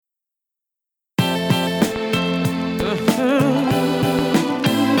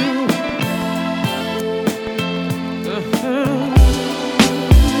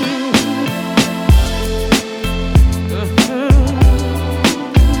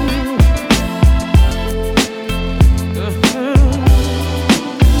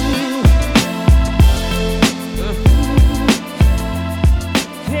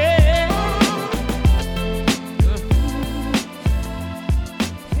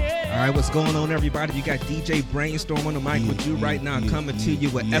right, what's going on, everybody? You got DJ Brainstorm on the mic with you right now, coming to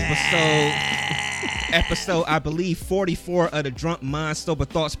you with episode, I believe, 44 of the Drunk Mind Sober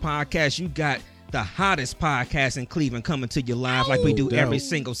Thoughts podcast. You got the hottest podcast in Cleveland coming to you live like we do every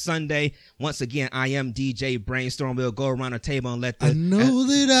single Sunday. Once again, I am DJ Brainstorm. We'll go around the table and let the... I know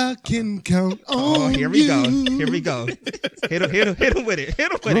that I can count on here we go. Here we go. Hit him with it.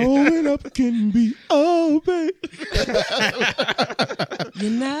 Hit him with it. Growing up can be baby.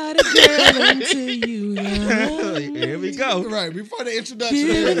 You're not a girl until you know. Here we go. Right, before the introduction.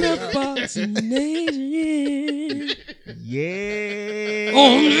 Giving up oxygenation. Yeah.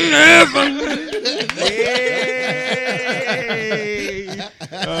 Oh, never. Yeah.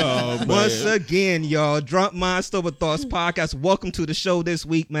 Oh, once again, y'all, Drunk Mind Sober Thoughts podcast. Welcome to the show this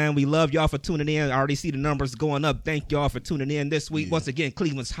week, man. We love y'all for tuning in. I already see the numbers going up. Thank y'all for tuning in this week. Once again,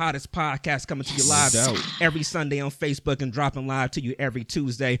 Cleveland's hottest podcast coming to you live every Sunday on Facebook and dropping live to you every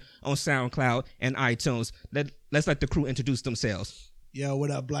Tuesday on SoundCloud and iTunes. Let's let the crew introduce themselves. Yo,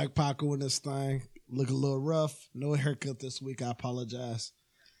 what up, Black Paco in this thing? Look a little rough. No haircut this week. I apologize.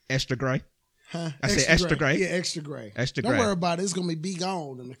 Extra gray. Huh? I said extra gray. Yeah, extra gray. Extra Don't gray. worry about it. It's going to be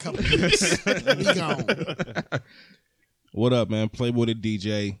gone in a couple of weeks. Be gone. What up, man? Playboy the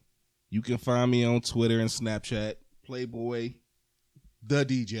DJ. You can find me on Twitter and Snapchat. Playboy the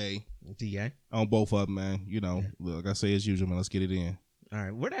DJ. DA. On both of them, man. You know, like I say as usual, man. Let's get it in. All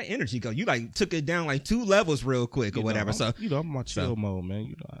right, where'd that energy go? You like took it down like 2 levels real quick or whatever. I'm in my chill mode, man.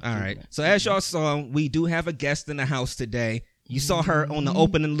 You know. All right. So as y'all saw, we do have a guest in the house today. You saw her on the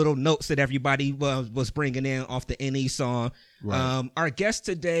opening little notes that everybody was bringing in off the NE song. Right. Our guest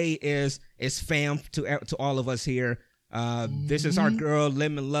today is fam to all of us here. This is our girl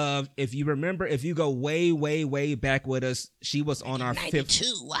Lemon Love. If you remember, if you go way, way, way back with us, she was on our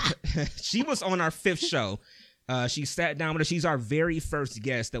 5th. She was on our 5th show. She sat down with us. She's our very first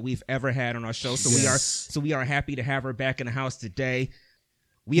guest that we've ever had on our show. So we are happy to have her back in the house today.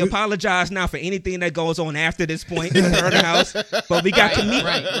 We apologize now for anything that goes on after this point in her house, but we got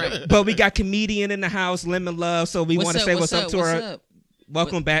but we got comedian in the house, Lemon Love. So we want to say what's up to her.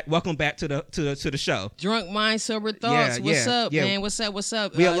 Welcome back to the show. Drunk Mind Sober Thoughts. What's up, man? What's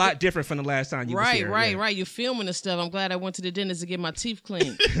up? We're a lot different from the last time you was here. Right. You're filming and stuff. I'm glad I went to the dentist to get my teeth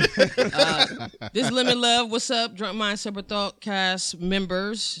cleaned. This Lemon Love. What's up? Drunk Mind Sober Thought cast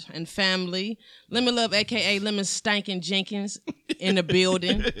members and family. Lemon Love, a.k.a. Lemon Stankin' Jenkins in the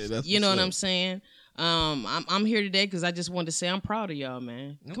building. You know what I'm saying? I'm here today because I just wanted to say I'm proud of y'all,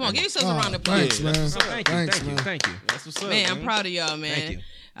 man. Come on, give yourselves a round of applause. Thanks, man. Thank you. That's what's up, man. I'm proud of y'all, man. Thank you.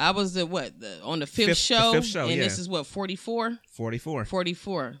 I was on the fifth show, and this is what 44. 44.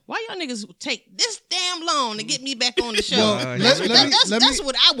 Why y'all niggas take this damn long to get me back on the show? Well, that's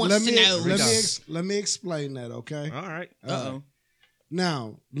what I want to know. Let me explain that, okay? All right.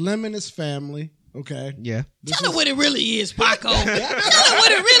 Now, Lemon is family, okay? Yeah. Tell her what it really is, Paco. Tell her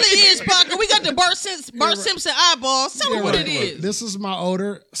what it really is, Paco. We got the Bart Simpson eyeballs. Tell her what it is. This is my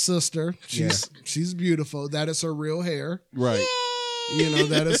older sister. She's beautiful. That is her real hair. Right. Yay. You know,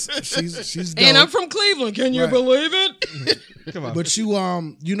 that is she's dope. And I'm from Cleveland. Can you believe it? Come on. But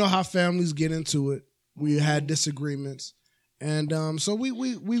you know how families get into it. We had disagreements. And so we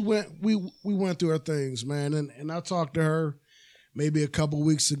went through our things, man. And I talked to her maybe a couple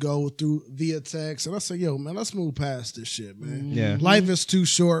weeks ago via text, and I said, "Yo, man, let's move past this shit, man. Yeah, life is too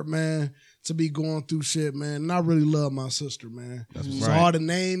short, man, to be going through shit, man." And I really love my sister, man. So all the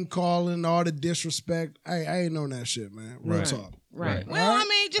name calling, all the disrespect, I ain't on that shit, man. Real talk. Right. Well, I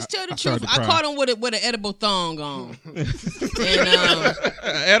mean, just tell the truth. I caught him with an edible thong on. And,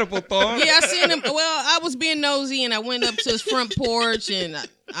 edible thong? Yeah, I seen him. Well, I was being nosy, and I went up to his front porch, and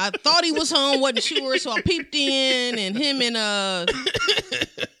I thought he was home, wasn't sure, so I peeped in, and him and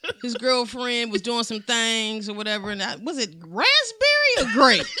his girlfriend was doing some things or whatever. And was it raspberry or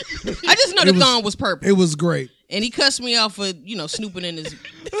grape? I just know the thong was purple. It was great. And he cussed me out for, snooping in his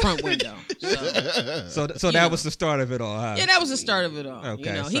front window. So that was the start of it all, huh? Yeah, that was the start of it all.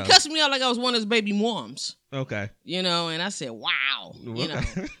 Okay, he cussed me out like I was one of his baby moms. Okay. And I said, "Wow."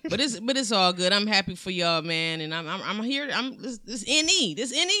 But it's all good. I'm happy for y'all, man, and I'm here. This NE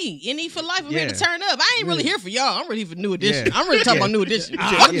for life. I'm here to turn up. I ain't really here for y'all. I'm ready for New Edition. I'm ready to talk about New Edition.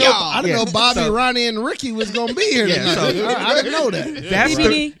 Fuck y'all. I didn't know Bobby, Ronnie, and Ricky was gonna be here tonight. I didn't know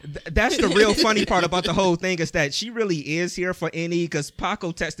that. That's the real funny part about the whole thing is that she really is here for NE, because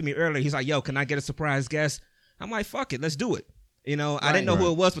Paco texted me earlier. He's like, "Yo, can I get a surprise guest?" I'm like, "Fuck it, let's do it." I didn't know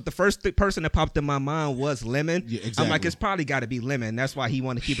who it was, but the first person that popped in my mind was Lemon. Yeah, exactly. I'm like, it's probably got to be Lemon. That's why he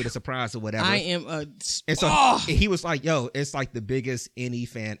wanted to keep it a surprise or whatever. I am and so he was like, "Yo, it's like the biggest NE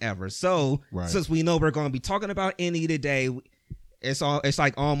fan ever." So since we know we're going to be talking about NE today, it's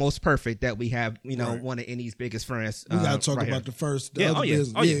like almost perfect that we have, one of NE's biggest friends. We gotta talk right about here. the other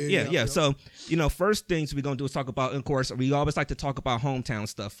business. Yeah. So, first things we're gonna do is talk about, of course, we always like to talk about hometown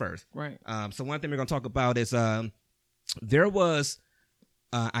stuff first. Right. So one thing we're gonna talk about is there was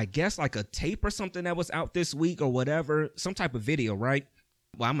I guess like a tape or something that was out this week or whatever, some type of video, right?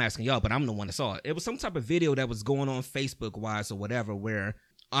 Well, I'm asking y'all, but I'm the one that saw it. It was some type of video that was going on Facebook wise or whatever, where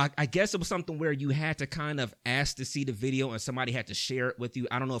I guess it was something where you had to kind of ask to see the video and somebody had to share it with you.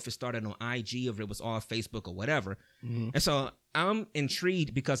 I don't know if it started on IG or if it was all Facebook or whatever. Mm-hmm. And so I'm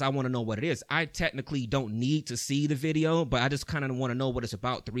intrigued because I want to know what it is. I technically don't need to see the video, but I just kind of want to know what it's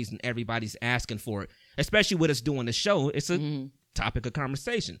about. The reason everybody's asking for it, especially with us doing the show, it's a topic of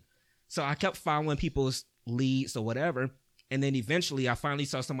conversation. So I kept following people's leads or whatever. And then eventually I finally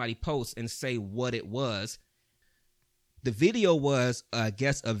saw somebody post and say what it was. The video was, I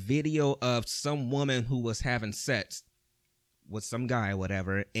guess, a video of some woman who was having sex with some guy or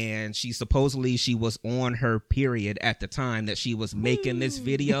whatever. And she was on her period at the time that she was making this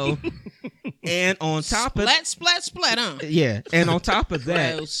video. And on top of splat, huh? Yeah. And on top of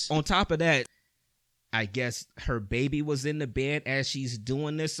that, I guess her baby was in the bed as she's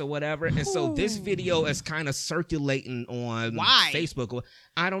doing this or whatever. And so this video is kind of circulating on Facebook.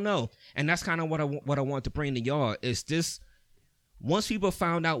 I don't know. And that's kind of what I want to bring to y'all is this. Once people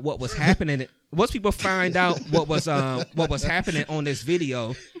found out what was happening, once people find out what was happening on this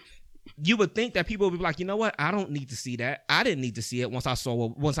video, you would think that people would be like, you know what? I don't need to see that. I didn't need to see it once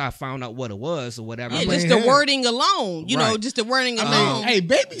I found out what it was or whatever. Yeah, just the wording alone, just the wording alone. Hey,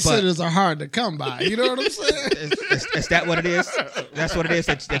 babysitters are hard to come by. You know what I'm saying? Is that what it is? That's what it is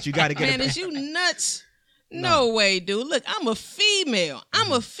that you got to get. Man, is you nuts? No way, dude. Look, I'm a female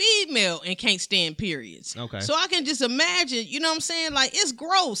and can't stand periods. Okay. So I can just imagine, you know what I'm saying? Like, it's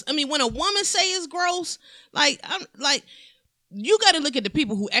gross. I mean, when a woman say it's gross, you got to look at the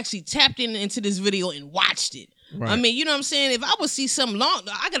people who actually tapped into this video and watched it. Right. I mean, you know what I'm saying? If I would see something long,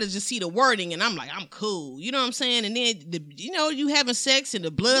 I got to just see the wording and I'm like, I'm cool. You know what I'm saying? And then, you having sex and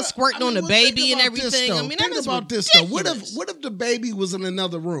the blood squirting on the baby and everything. I mean, think about this, though. What if the baby was in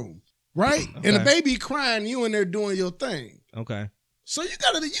another room? Right? Okay. And the baby crying, you in there doing your thing. Okay. So you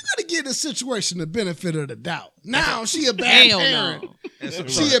gotta give the situation the benefit of the doubt. Now she a bad parent. No.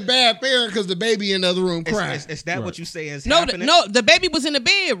 She a bad parent because the baby in the other room crying. Is that what you say is happening? No, the baby was in the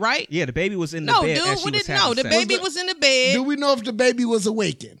bed, right? Yeah, the baby was in the bed. The baby was in the bed. Do we know if the baby was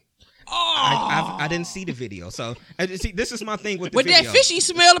awakened? Oh. I didn't see the video, so see. This is my thing with the video. With that fishy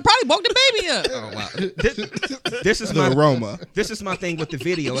smell, it probably woke the baby up. Oh wow! This is the aroma. This is my thing with the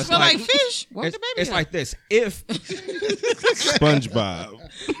video. It smell like fish. Woke the baby It's up. like this. If SpongeBob.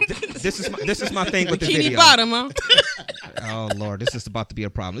 This is my thing with the Bikini video. Bottom, huh? Oh Lord, this is about to be a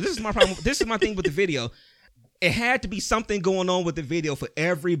problem. This is my problem. This is my thing with the video. It had to be something going on with the video for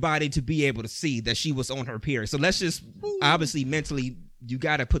everybody to be able to see that she was on her period. So let's just obviously mentally. You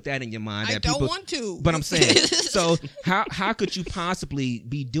got to put that in your mind. I don't want to. But I'm saying, so how could you possibly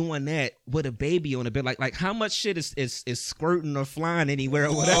be doing that with a baby on a bed? Like how much shit is squirting or flying anywhere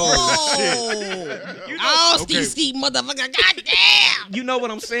or whatever? Steve, motherfucker, goddamn. You know what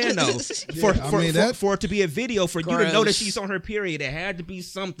I'm saying, though? For it to be a video, for you to know that she's on her period, there had to be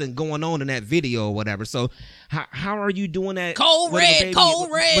something going on in that video or whatever. So how are you doing that? Cold red.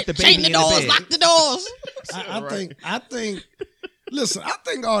 With the baby Chain the doors, lock the doors. I think. Listen, I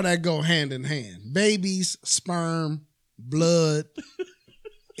think all that go hand in hand. Babies, sperm, blood,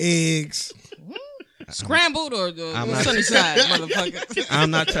 eggs. Scrambled or the sunny side, motherfucker. I'm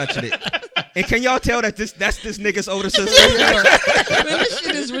not touching it. And can y'all tell that that's this nigga's older sister? Man, this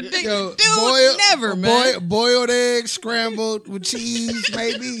shit is ridiculous. Dude, never, man. Boiled eggs, scrambled with cheese,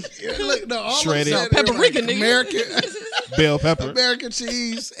 maybe. Look, shredded. Paprika, nigga. American. Bell pepper. American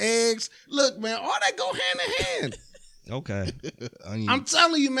cheese, eggs. Look, man, all that go hand in hand. Okay. I'm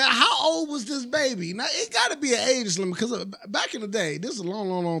telling you, man, how old was this baby? Now, it got to be an age limit because back in the day, this is a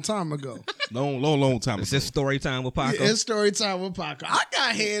long time ago. Long time ago. Is this story time with Paco? Yeah, it's story time with Paco. I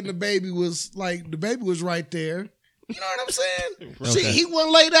got here and the baby was right there. You know what I'm saying? Okay. He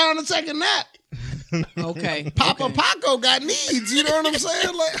wouldn't lay down and take a nap. Okay. Papa Paco got needs. You know what I'm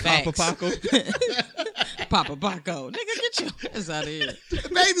saying? Like, Papa Paco. Papa Paco. Nigga, get your ass out of here. The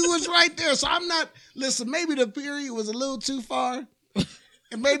baby was right there. So I'm not, listen, maybe the period was a little too far.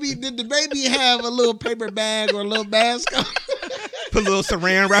 And maybe, did the baby have a little paper bag or a little mask on? Put a little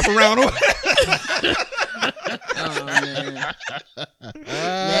saran wrap around him. Oh, man.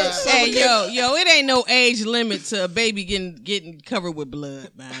 Hey, yo, it ain't no age limit to a baby getting covered with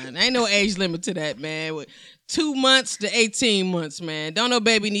blood, man. Ain't no age limit to that, man. 2 months to 18 months, man. Don't no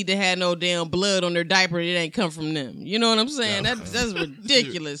baby need to have no damn blood on their diaper. It ain't come from them. You know what I'm saying? That's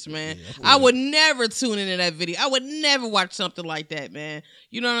ridiculous, man. I would never tune into that video. I would never watch something like that, man.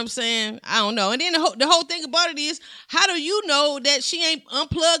 You know what I'm saying? I don't know. And then the whole thing about it is, how do you know that she ain't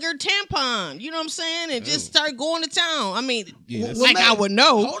unplug her tampon? You know what I'm saying? And just start going to town. I mean, I would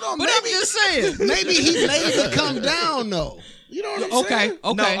know. Hold on, but maybe, I'm just saying. Maybe he made it come down though. You know what I'm saying?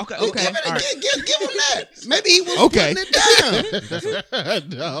 Okay. Give him that. Maybe he was putting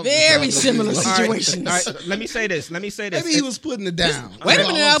it down. Very similar situations. All right, let me say this. Maybe he was putting it down. Wait a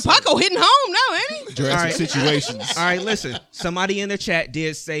minute, Paco hitting home now, ain't he? Drastic situations. All right, listen. Somebody in the chat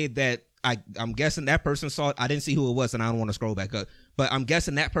did say that I'm guessing that person saw it. I didn't see who it was, and I don't want to scroll back up. But I'm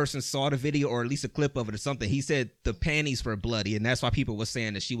guessing that person saw the video or at least a clip of it or something. He said the panties were bloody, and that's why people were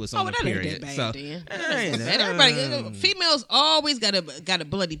saying that she was on the period. That ain't that bad, everybody, females always got a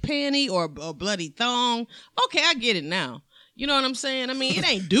bloody panty or a bloody thong. Okay, I get it now. You know what I'm saying? I mean, it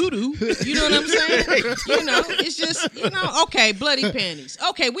ain't doo-doo. You know what I'm saying? You know, it's just, okay, bloody panties.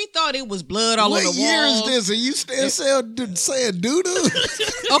 Okay, we thought it was blood all over the wall. What year is this? And you still saying doo-doo?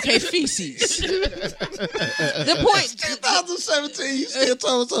 Okay, feces. The point... 2017, you still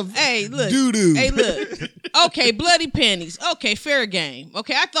talking something. Hey, look. Doo-doo. Hey, look. Okay, bloody panties. Okay, fair game.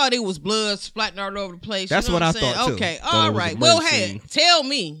 Okay, I thought it was blood splatting all over the place. That's you know what I saying? thought, too. Okay, all right. Well, hey, tell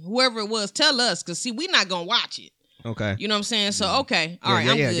me, whoever it was, tell us, because, see, we're not going to watch it. Okay. You know what I'm saying? So, okay. All right,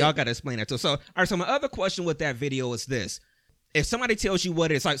 I'm good. Y'all got to explain that too. So, all right, so my other question with that video is this. If somebody tells you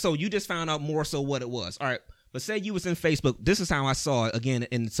what it's like, so you just found out more so what it was. All right, but say you was in Facebook. This is how I saw it, again,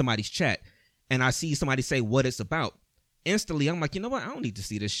 in somebody's chat. And I see somebody say what it's about. Instantly, I'm like, you know what? I don't need to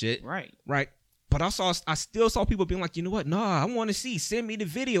see this shit. Right. But I still saw people being like, you know what? Nah, I want to see. Send me the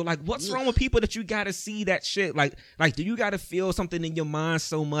video. Like, what's wrong with people that you got to see that shit? Like, do you got to feel something in your mind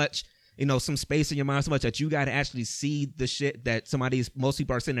so much? Some space in your mind so much that you got to actually see the shit that most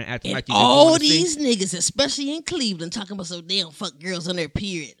people are sitting there acting like you all these niggas, especially in Cleveland, talking about so damn fuck girls on their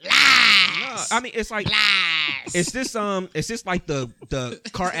period. Lies. No, I mean, it's like lies. It's this like the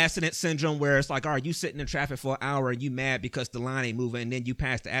car accident syndrome where it's like, all right, you sitting in traffic for an hour and you mad because the line ain't moving, and then you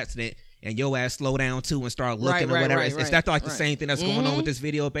pass the accident and your ass slow down too and start looking or whatever. Is that like the same thing that's going on with this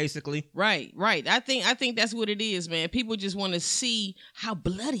video, basically? Right. I think that's what it is, man. People just want to see how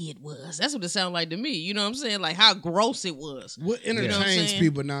bloody it was. That's what it sounded like to me. You know what I'm saying? Like how gross it was. What entertains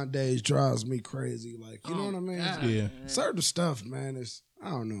people nowadays drives me crazy. Like, you know what I mean? Yeah. Certain stuff, man, I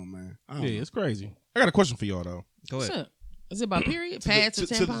don't know, man. It's crazy. I got a question for y'all, though. Go ahead. What's up? Is it about period? Pads or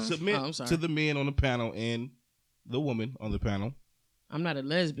tampons? I'm sorry. To the men on the panel and the woman on the panel. I'm not a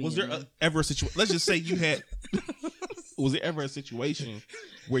lesbian. Was there ever a situation? Let's just say you had. Was there ever a situation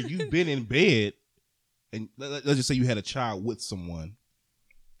where you've been in bed and let's just say you had a child with someone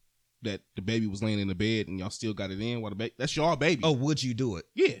that the baby was laying in the bed and y'all still got it in while the baby? That's y'all baby. Oh, would you do it?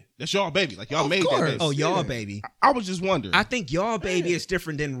 Yeah, that's y'all baby. Like y'all made that baby. Oh, y'all baby. I was just wondering. I think y'all baby is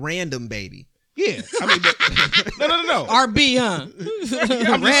different than random baby. Yeah, I mean, no. RB, huh?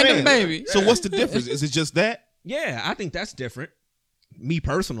 Yeah, random baby. So what's the difference? Is it just that? Yeah, I think that's different. Me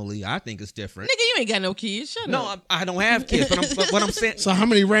personally, I think it's different. Nigga, you ain't got no kids. Shut up. No, I don't have kids, but what I'm saying. So how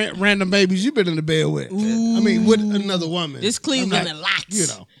many random babies you been in the bed with? Ooh. I mean, with another woman. This Cleveland a lot. You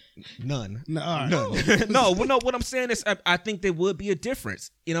know. None. No, all right. No. What I'm saying is, I think there would be a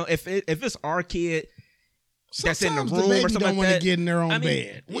difference. If it's our kid that's in the room the or something don't like that, want to get in their own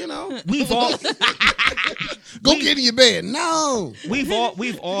bed. You know, we've all go get in your bed. No, we've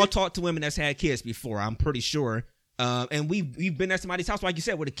all talked to women that's had kids before. I'm pretty sure. And we've been at somebody's house, like you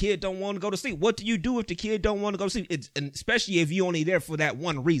said, where the kid don't want to go to sleep. What do you do if the kid don't want to go to sleep? And especially if you only there for that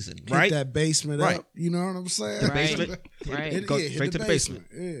one reason, right? Hit that basement up. You know what I'm saying? The basement. Right. Go straight to the basement.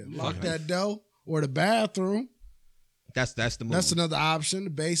 Yeah. Lock that door or the bathroom. That's the move. That's another option. The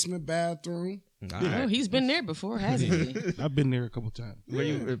basement, bathroom. Right. Oh, he's been there before, hasn't he? I've been there a couple times. Were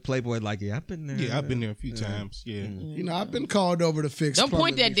you Playboy like, I've been there. Yeah, I've been there a few times. Yeah. You know, I've been called over to fix. Don't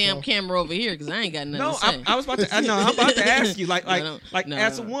point that damn camera over here because I ain't got nothing to say. I was about to. No, I'm about to ask you,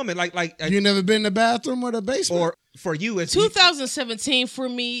 as a woman, you never been in the bathroom or the basement, or for you, it's 2017 for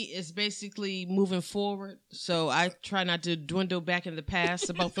me is basically moving forward. So I try not to dwindle back in the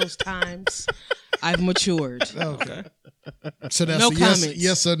past about those times. I've matured. Okay. So that's no a comments.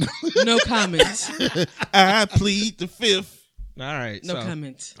 Yes or no? No comments. I plead the fifth. All right. No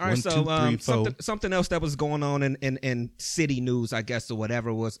comments. All right. 1, 2, 3, 4. Something else that was going on in city news, I guess, or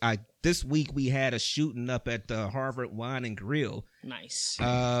whatever was this week we had a shooting up at the Harvard Wine and Grill. Nice.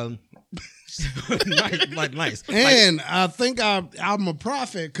 Nice. And I think I'm a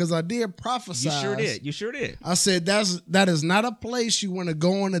prophet because I did prophesy. You sure did. I said that is not a place you want to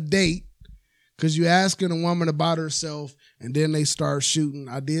go on a date. Because you asking a woman about herself, and then they start shooting.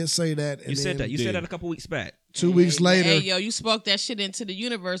 I did say that. And You said that. You Yeah. said that a couple weeks back. 2 weeks later. Hey, yo, you spoke that shit into the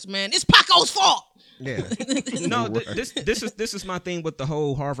universe, man. It's Paco's fault. Yeah. No, this is my thing with the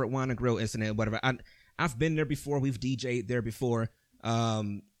whole Harvard Wine and Grill incident. Whatever. I've been there before. We've DJ'd there before.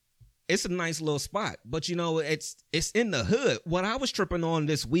 It's a nice little spot, but you know, it's in the hood. What I was tripping on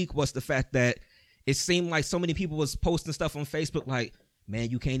this week was the fact that it seemed like so many people was posting stuff on Facebook like, man,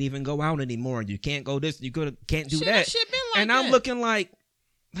 you can't even go out anymore. You can't go this. You can't do that. Shit been like And that. I'm looking like,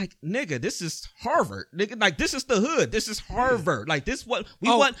 nigga, this is Harvard. Nigga, like, this is the hood. This is Harvard. Like, this what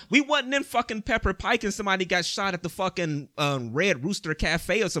we wasn't in fucking Pepper Pike and somebody got shot at the fucking Red Rooster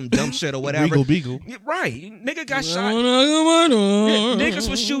Cafe or some dumb shit or whatever. Regal Beagle. Yeah, right. Nigga got shot. Niggas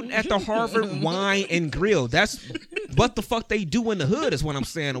was shooting at the Harvard Wine and Grill. That's what the fuck they do in the hood is what I'm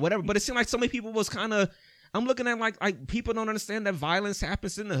saying or whatever. But it seemed like so many people was kind of, I'm looking at like people don't understand that violence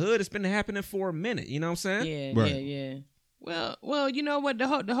happens in the hood. It's been happening for a minute. You know what I'm saying? Yeah, Right. yeah. Well, you know what the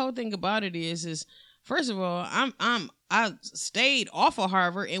whole thing about it is first of all, I stayed off of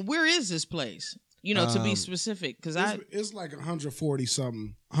Harvard, and where is this place? You know, to be specific, because It's like 140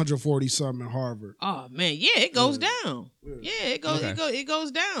 something in Harvard. Oh man, yeah, it goes down. Yeah, it goes, Okay. it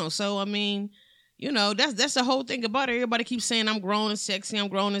goes down. So I mean, you know, that's the whole thing about it. Everybody keeps saying I'm grown and sexy. I'm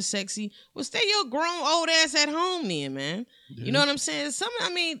grown and sexy. Well, stay your grown old ass at home then, man. Yeah. You know what I'm saying?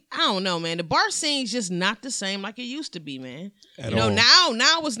 I don't know, man. The bar scene's just not the same like it used to be, man. At you know, all.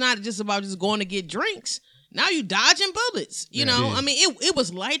 now it's not just about just going to get drinks. Now you dodging bullets. You know, Yeah. I mean, it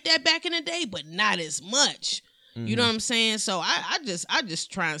was like that back in the day, but not as much. You know what I'm saying? So I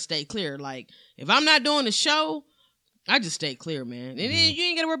just try and stay clear. Like, if I'm not doing the show, I just stay clear, man. And then you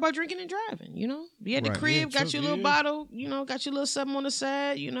ain't got to worry about drinking and driving, you know? Be at the Right. crib, Yeah, got true, your little yeah. bottle, you know, got your little something on the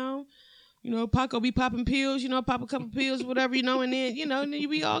side, you know. You know, Paco be popping pills, you know, pop a couple pills, whatever, you know, and then, you know, and then you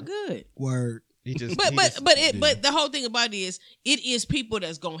be all good. Word. But the whole thing about it is people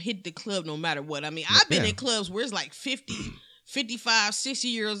that's gonna hit the club no matter what. I mean, I've been in clubs where it's like 50, 55, 60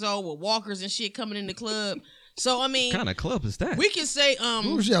 years old with walkers and shit coming in the club. So I mean, What kind of club is that? we can say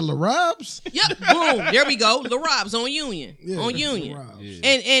Who was y'all, La Robs? yep, boom, there we go. The Robs on Union. Yeah, On La Union. Robs.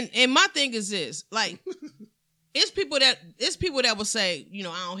 Yeah. And my thing is this, like, it's people that will say, you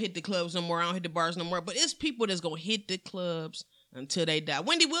know, I don't hit the clubs no more, I don't hit the bars no more. But it's people that's gonna hit the clubs until they die.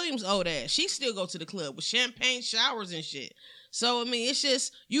 Wendy Williams' old ass, she still go to the club with champagne showers and shit. So I mean, it's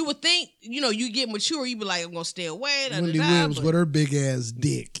just, you would think, you know, you get mature, you be like, I'm gonna stay away. Wendy Williams with her big ass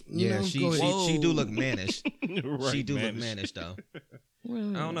dick. You Yeah, know, she go ahead. she do look mannish. Right, She do man. look mannish though.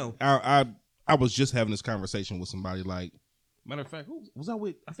 Well, I don't know. I was just having this conversation with somebody. Like, matter of fact, who was I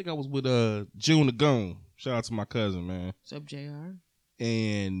with? I think I was with June the Goon. Shout out to my cousin, man. What's up, JR?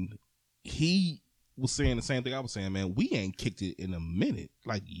 And he was saying the same thing I was saying, man. We ain't kicked it in a minute,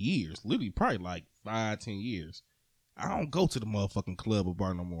 like years, literally probably like 5-10 years. I don't go to the motherfucking club or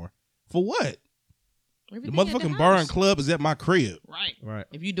bar no more. For what? Everything The at motherfucking bar and house. club is at my crib. Right. Right.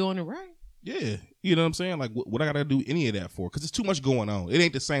 If you doing it right. Yeah, you know what I'm saying? Like, what I gotta do any of that for? Because it's too much going on. It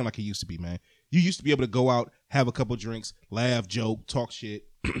ain't the same like it used to be, man. You used to be able to go out, have a couple drinks, laugh, joke, talk shit,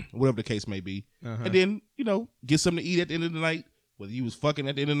 whatever the case may be, Uh-huh. and then, you know, get something to eat at the end of the night. Whether you was fucking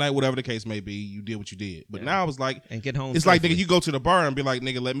at the end of the night, whatever the case may be, you did what you did. But now it's like, And get home. it's like, safely. nigga, you go to the bar and be like,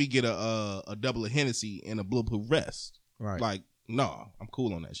 nigga, let me get a double of Hennessy and a bulletproof vest. Right. Like, nah, I'm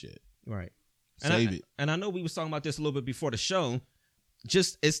cool on that shit. Right. Save it. And I know we was talking about this a little bit before the show.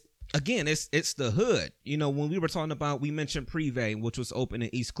 Just it's the hood. You know, when we were talking about, we mentioned Privé, which was open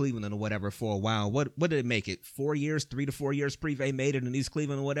in East Cleveland or whatever for a while. What did it make it? 4 years, 3 to 4 years. Privé made it in East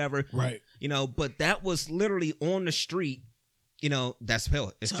Cleveland or whatever. Right. You know, but that was literally on the street. You know, that's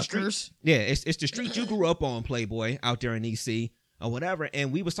hell. It's the street. Tuckers. Yeah, it's the street you grew up on, Playboy, out there in EC or whatever.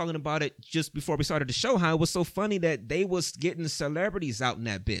 And we was talking about it just before we started the show, how it was so funny that they was getting celebrities out in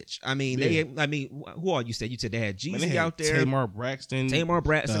that bitch. I mean, who all you said? You said they had Man, Jeezy they had out there. Tamar Braxton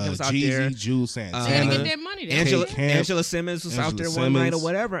was out Jeezy, there. Jules They Santana. gotta Anna, get that money. Angela, Camp, Angela Simmons was out Angela there one night or Simmons.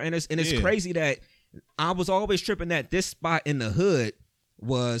 whatever. And it's Yeah. crazy that I was always tripping that this spot in the hood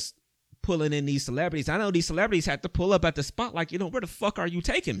was pulling in these celebrities. I know these celebrities had to pull up at the spot like, you know, where the fuck are you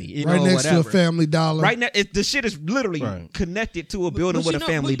taking me? You Right know, next whatever. to a Family Dollar. Right now, the shit is literally Right. connected to a building with a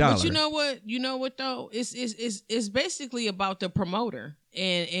Family Dollar. But you know what? You know what though? It's basically about the promoter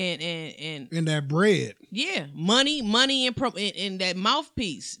and And that bread. yeah, money and that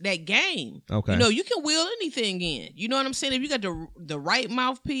mouthpiece, that game. Okay. You know, you can wheel anything in. You know what I'm saying? If you got the right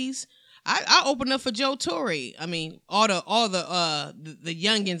mouthpiece. I opened up for Joe Torre. I mean, all the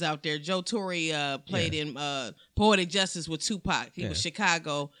youngins out there. Joe Torre played in Poetic Justice with Tupac. He was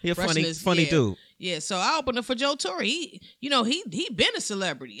Chicago. He a Russian funny dude. Yeah, so I opened up for Joe Torre. He been a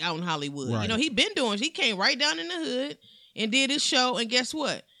celebrity out in Hollywood. Right. He came right down in the hood and did his show, and guess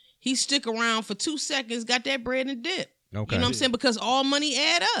what? He stuck around for 2 seconds, got that bread and dip. Okay. You know what I'm saying? Because all money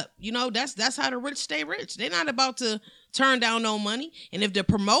add up. You know, that's how the rich stay rich. They're not about to turn down no money. And if the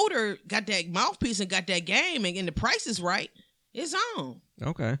promoter got that mouthpiece and got that game and the price is right, it's on.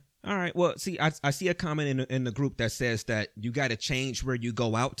 Okay. All right. Well, see, I see a comment in the group that says that you got to change where you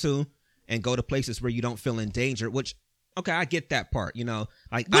go out to and go to places where you don't feel in danger, which, okay, I get that part, you know.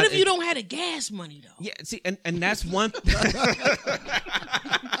 Like, what if you don't have the gas money, though? Yeah, see, and that's one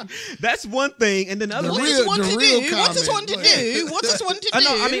that's one thing. And then the other What's this one to do? What's this one to do? What's this one to do?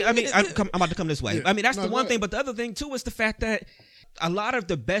 I mean, I'm about to come this way. Yeah. I mean, that's No, the one go thing. ahead. But the other thing, too, is the fact that a lot of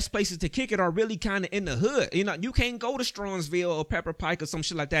the best places to kick it are really kind of in the hood. You know, you can't go to Strongsville or Pepper Pike or some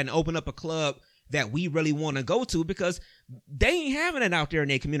shit like that and open up a club that we really want to go to because they ain't having it out there in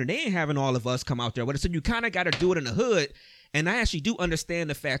their community. They ain't having all of us come out there with it. So you kind of got to do it in the hood. And I actually do understand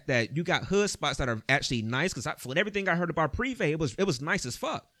the fact that you got hood spots that are actually nice because from everything I heard about Privé, it was nice as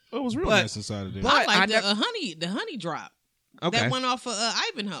fuck. It was real nice inside of there. I like I the honey drop. Okay. That one off of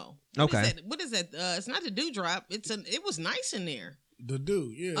Ivanhoe. Okay. What is that? It's not the dew drop. It was nice in there. The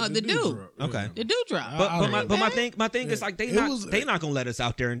dude, yeah. The dude. Okay. The dew drop. But my thing is like they not gonna let us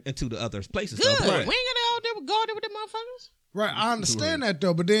out there into the other places. Good. Though. We ain't gonna go out there with them motherfuckers. Right, I understand that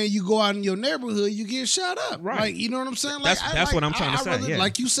though, but then you go out in your neighborhood, you get shot up. Right. Like, you know what I'm saying? Like, That's what I'm trying to say. Rather, Yeah.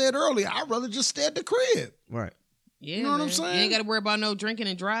 Like you said earlier, I'd rather just stay at the crib. Right. Yeah, You know what I'm man. saying? You ain't got to worry about no drinking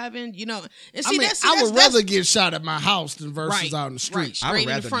and driving. You know, and see, I would rather get shot at my house than versus out in the street. Right, I would straight in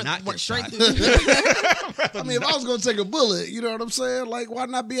the rather front, not get straight shot. through. I mean, if I was gonna take a bullet, you know what I'm saying? Like, why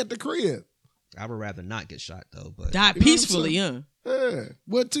not be at the crib? I would rather not get shot though. But Die You know what I'm peacefully, saying? huh? Yeah.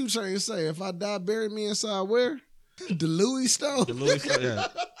 What 2 Chainz say? If I die, bury me inside where? The Louis Stone.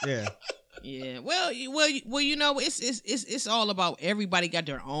 yeah. Yeah. Well, you know, it's all about everybody got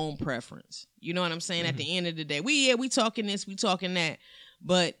their own preference. You know what I'm saying? At the end of the day, we talking this, we talking that,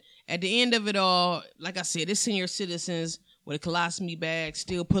 but at the end of it all, like I said, it's senior citizens with a colostomy bag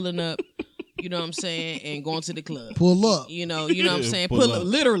still pulling up. You know what I'm saying? And going to the club. Pull up. You know what I'm saying? Pull up.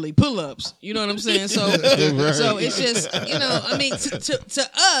 Literally pull ups. You know what I'm saying? So so it's just, you know, I mean, to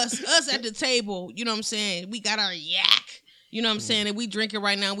us at the table, you know what I'm saying? We got our yak. You know what I'm saying? And we drinking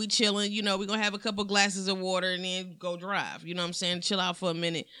right now. We chilling. You know, we're going to have a couple glasses of water and then go drive. You know what I'm saying? Chill out for a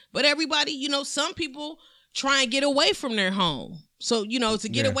minute. But everybody, you know, some people try and get away from their home. So, you know, to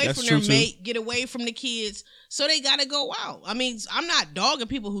get away that's from their true, too. mate, get away from the kids. So they got to go out. I mean, I'm not dogging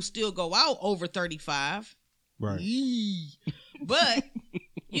people who still go out over 35. Right. Yee. But,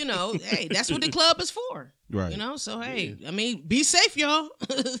 you know, hey, that's what the club is for. Right. You know, so hey, I mean, be safe, y'all.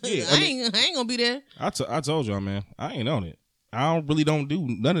 Yeah, I ain't gonna be there. I told y'all, man, I ain't on it. I don't do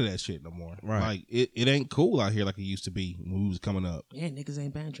none of that shit no more. Right. Like it ain't cool out here like it used to be when we was coming up. Yeah, niggas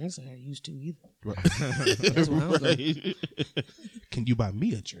ain't buying drinks like I used to either. Right. That's where I was going. Right. Can you buy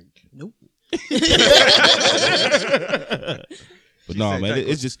me a drink? Nope. But no, man,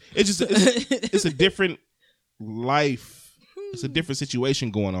 it's a different life. It's a different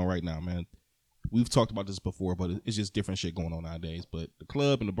situation going on right now, man. We've talked about this before, but it's just different shit going on nowadays. But the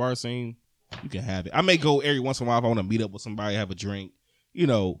club and the bar scene, you can have it. I may go every once in a while if I want to meet up with somebody, have a drink, you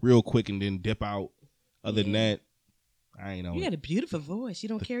know, real quick, and then dip out. Other than that, I ain't on You it. got a beautiful voice. You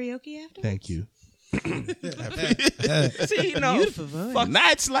don't karaoke after? Thank you. See, you know, Beautiful voice. fuck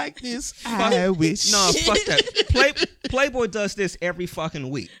Nights like this, I wish. No, fuck that. Playboy does this every fucking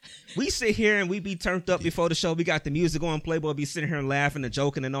week. We sit here and we be turned up before the show. We got the music on. Playboy be sitting here and laughing and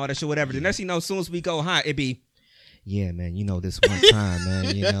joking and all that shit, whatever. The next thing you know, as soon as we go hot, it be, yeah, man, you know, this one time,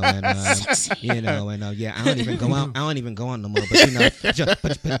 man, you know, and yeah, I don't even go out. I don't even go on no more. But you know,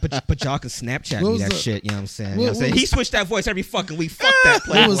 but y'all can Snapchat me that shit. You know what I'm saying? You know what I'm saying? He switched that voice every fucking week. Fuck that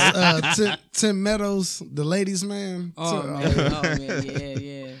It was Playboy. Tim Meadows, the ladies' man. Oh, man,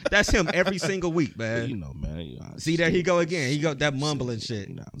 yeah. That's him every single week, man. You know, man. You know, See, there he go again. He go that mumbling shit.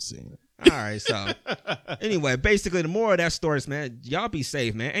 You know what I'm saying? All right, so anyway, basically the moral of that story is, man, y'all be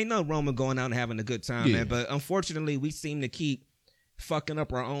safe, man. Ain't no wrong with going out and having a good time, man. But unfortunately, we seem to keep fucking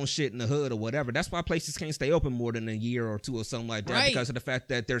up our own shit in the hood or whatever. That's why places can't stay open more than a year or two or something like that, Right. because of the fact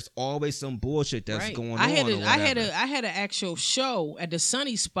that there's always some bullshit that's Right. going on. I had or whatever. an actual show at the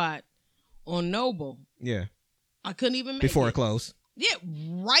Sunny Spot on Noble. Yeah, I couldn't even make before it. it closed. Yeah,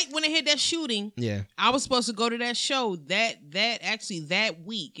 right when it hit that shooting, Yeah, I was supposed to go to that show that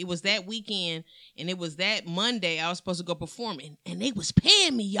week. It was that weekend, and it was that Monday I was supposed to go perform, and they was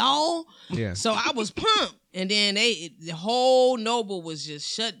paying me, y'all. yeah. So I was pumped, and then the whole Noble was just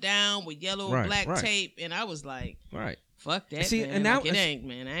shut down with yellow and Right, black right. tape, and I was like, Right. Fuck that, See, man. and now like, it ain't,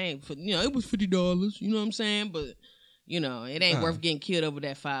 man. I ain't, it was $50. You know what I'm saying? But it ain't worth getting killed over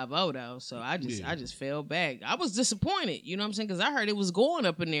that 5-0 though. So I just fell back. I was disappointed. You know what I'm saying? Because I heard it was going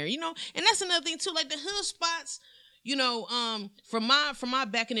up in there. And that's another thing too. Like the hood spots. From my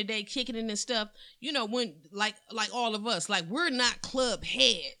back in the day, kicking it and stuff, when like all of us, like we're not club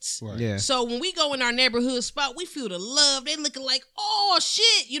heads. Right. Yeah. So when we go in our neighborhood spot, we feel the love. They looking like, oh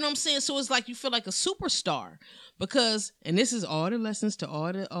shit, you know what I'm saying? So it's like you feel like a superstar because, and this is all the lessons to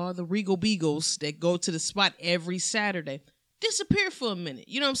all the Regal Beagles that go to the spot every Saturday. Disappear for a minute.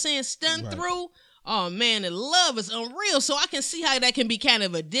 You know what I'm saying? Stun through. Oh man, the love is unreal. So I can see how that can be kind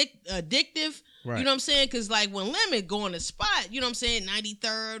of addictive. Right. You know what I'm saying? Because, like, when Lemon go on the spot, you know what I'm saying,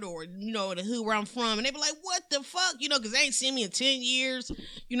 93rd or, the hood where I'm from, and they be like, what the fuck? Because they ain't seen me in 10 years.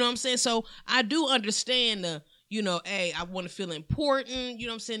 You know what I'm saying? So I do understand the, hey, I want to feel important. You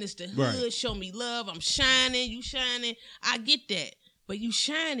know what I'm saying? It's the hood. Right. Show me love. I'm shining. You shining. I get that. But you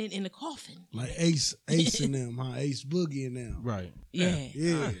shining in the coffin. Like Ace in them, huh? Ace Boogie in them. Right. Yeah.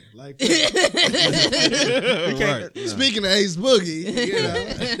 Yeah. Like that. Right. Speaking of Ace Boogie,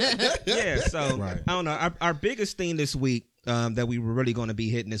 Yeah, so I don't know. Our biggest thing this week that we were really going to be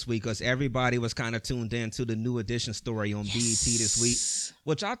hitting this week because everybody was kind of tuned in to the New Edition story on BET this week,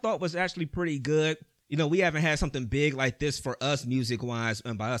 which I thought was actually pretty good. We haven't had something big like this for us music-wise,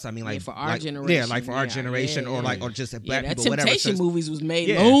 and by us I mean like for our generation. Yeah, like for our generation, or just black people, that whatever. Temptation movies was made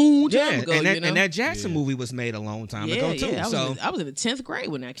a long time ago, and that Jackson movie was made a long time ago too. I was in the 10th grade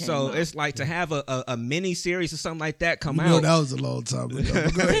when that came out. So it's like to have a mini series or something like that come out. That was a long time ago.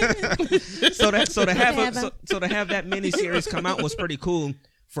 so to have that mini series come out was pretty cool.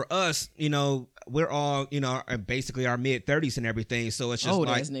 For us, we're all basically our mid-30s and everything. So it's just old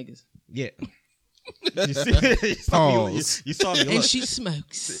like ass niggas. Yeah. You saw me and she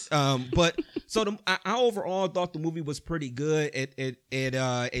smokes. But so I overall thought the movie was pretty good. It did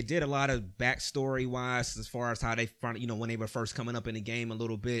a lot of backstory wise as far as how they found, when they were first coming up in the game a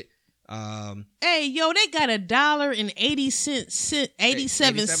little bit. Hey, yo, they got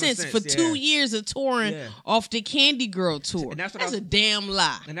 $1.87 for 2 years of touring off the Candy Girl tour. And that's a damn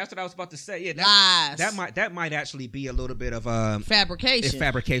lie. And that's what I was about to say. Yeah, lies. That might actually be a little bit of fabrication.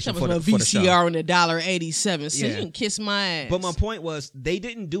 Fabrication for the VCR and $1.87. You can kiss my ass. But my point was they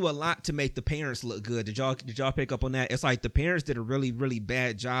didn't do a lot to make the parents look good. Did y'all pick up on that? It's like the parents did a really, really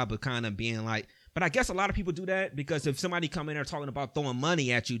bad job of kind of being like. But I guess a lot of people do that because if somebody come in there talking about throwing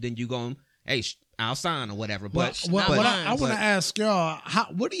money at you, then you go, hey, I'll sign or whatever. But I want to ask y'all,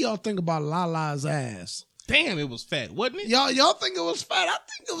 what do y'all think about Lala's ass? Damn, it was fat, wasn't it? Y'all think it was fat? I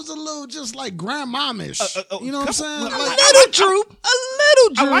think it was a little just like grandmamish. You know what I'm saying? A little droop.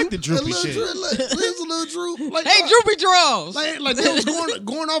 I like the droopy shit. There's a little droop. Like, hey, droopy draws. Like they was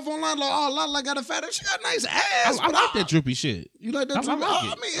going off online like, oh, Lala got a fat ass. She got a nice ass. I like that droopy shit. You like that droopy?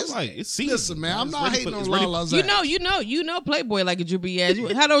 I mean, it's listen, man, I'm not hating on Lala's ass. You know, Playboy like a droopy ass.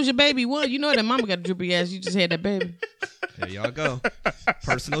 How old's your baby? Well, you know that mama got a droopy ass. You just had that baby. There y'all go.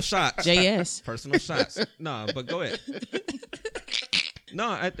 Personal shots. JS. Personal shots. No, but go ahead.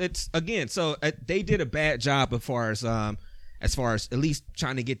 No, it's again. So they did a bad job as far as at least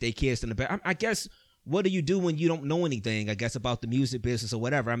trying to get their kids in the back. I guess. What do you do when you don't know anything, I guess, about the music business or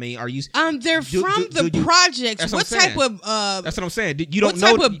whatever? I mean, are you... they're from the projects. What type of... that's what I'm saying. You don't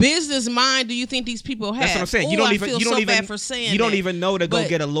know... What type of business mind do you think these people have? That's what I'm saying. You don't even know to go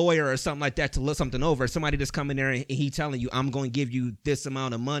get a lawyer or something like that to look something over. Somebody just come in there and he telling you, I'm going to give you this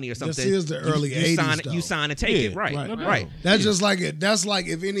amount of money or something. This is the early 80s, You sign and take it. Right. That's just like it. That's like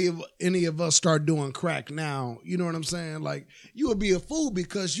if any of us start doing crack now, you know what I'm saying? Like, you would be a fool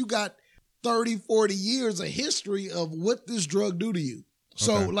because you got 30, 40 years of history of what this drug do to you.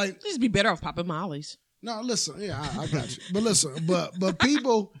 So like, just be better off popping mollies. No, listen, I got you. But listen, but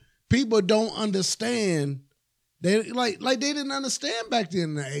people don't understand. They like they didn't understand back then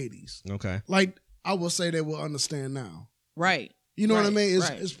in the 80s. Okay. Like I will say they will understand now. Right. You know what I mean?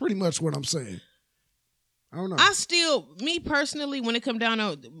 It's pretty much what I'm saying. I don't know. Me personally, when it come down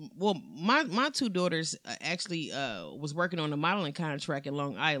to, my two daughters actually was working on a modeling contract in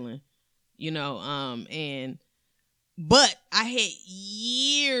Long Island. But I had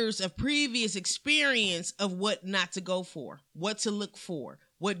years of previous experience of what not to go for, what to look for,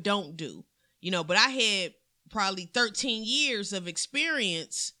 what don't do, but I had probably 13 years of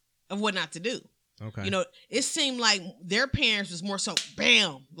experience of what not to do. Okay. It seemed like their parents was more so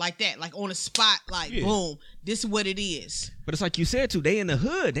bam, like that, like on the spot, like boom, this is what it is. But it's like you said too, they in the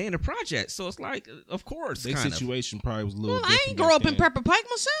hood, they in the project. So it's like, of course. Their situation probably was a little different. I ain't grow up in Pepper Pike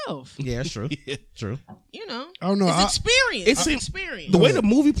myself. Yeah, that's true. True. I don't know. It's experience. Experience. The way the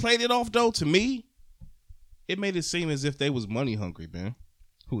movie played it off though, to me, it made it seem as if they was money hungry, man.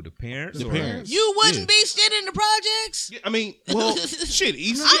 Who, the parents? The or- parents. You wouldn't Yeah. be staying in the projects. Yeah, I mean, well, shit.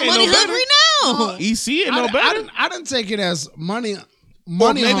 EC I'm ain't money no hungry better. now. EC ain't no better. I didn't take it as money. Or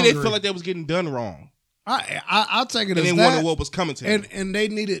Money maybe hungry. they feel like they was getting done wrong, I'll take it and as they that. wondered what was coming to them. And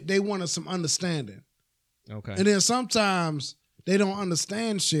they wanted some understanding. Okay. And then sometimes they don't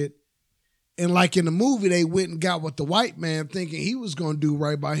understand shit. And like in the movie, they went and got with the white man thinking he was going to do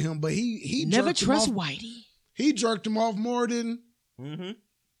right by him, but he Never jerked him trust off. Whitey. He jerked him off more than Mm-hmm.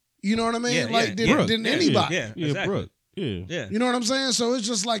 you know what I mean, Yeah, like yeah, than yeah, anybody. Yeah, Yeah, exactly. Brooke. Yeah. Yeah. You know what I'm saying? So it's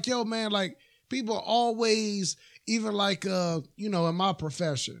just like, yo, man, like people always, even like in my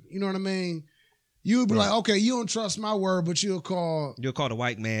profession, you know what I mean? You would be like, okay, you don't trust my word, but you'll call You'll call the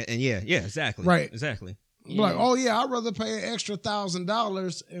white man, and yeah, exactly. Right. Exactly. be like, oh yeah, I'd rather pay an extra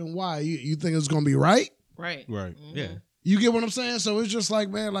 $1,000. And why? You think it's gonna be right? Right. Right. Yeah. You get what I'm saying? So it's just like,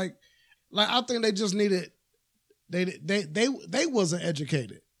 man, like I think they just needed they wasn't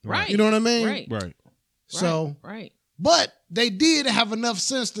educated. Right. You know what I mean? Right. Right. So Right. but they did have enough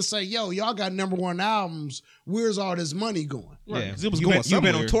sense to say, yo, y'all got #1 albums. Where's all this money going? Right. Yeah. 'Cause it was You've going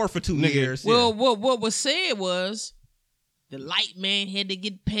been on somewhere. tour for 2 Nigga. years. Well, what was said was the light man had to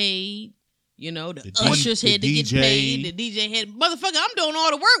get paid. You know, the ushers had to get DJ. paid. The DJ had, motherfucker, I'm doing all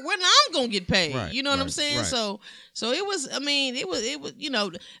the work. When I'm gonna get paid? Right, You know what I'm right, saying? right. So it was. I mean, it was.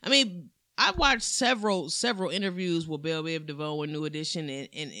 I watched several interviews with Belle Biv DeVoe and New Edition, and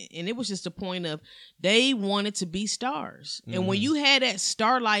it was just a point of they wanted to be stars. And when you had that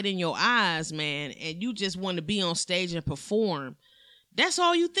starlight in your eyes, man, and you just want to be on stage and perform, that's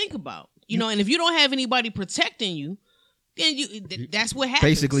all you think about. You know, and if you don't have anybody protecting you, then that's what happens.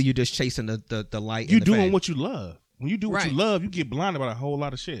 Basically, you're just chasing the light. You and the doing fame. what you love. When you do what Right. you love, you get blinded by a whole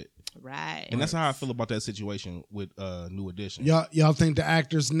lot of shit. Right. And that's how I feel about that situation with New Edition. Y'all think the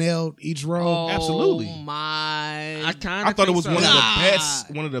actors nailed each role? Oh, Absolutely. my. I kind of. I thought it was one God.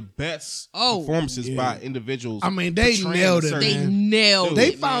 of the best Oh. performances by individuals. I mean, they portraying nailed a it, certain- They man. nailed They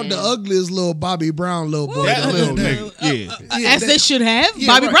it. found man. the ugliest little Bobby Brown little boy. That the little other day. nigga. Yeah. Yeah, As they should have. Yeah,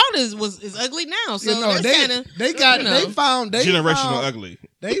 Bobby right. Brown is ugly now, so You know, that's they kind of they found Generational ugly.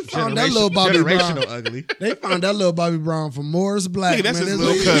 They found that little Bobby Brown. Generational ugly. They found that little Bobby Brown from Morris Black. Nigga, that's man. his This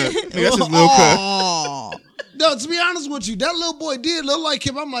little nigga- cut. Nigga, that's his little cut. Oh, No, to be honest with you, that little boy did look like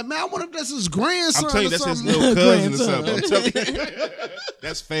him. I'm like, man, I wonder if that's his grandson. I'm telling you, or that's his something. little cousin or something. I'm telling you.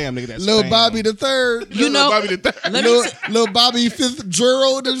 That's fam, nigga. That's Little fam. Bobby the third. You know- Bobby the third. let me. Little Bobby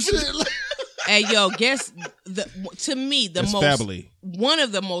Fitzgerald and shit. Hey, yo, guess to me That's most family. one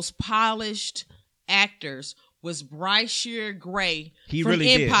of the most polished actors was Bryce Shear Gray He from really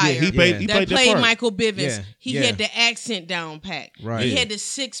did. Empire. Yeah, he played that that played part. Michael Bivins. Yeah, He yeah. had the accent down pack. Right. He Yeah. had the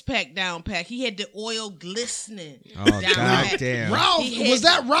 6-pack down pack. He had the oil glistening. Oh, down God pack. damn. Ralph, He had- was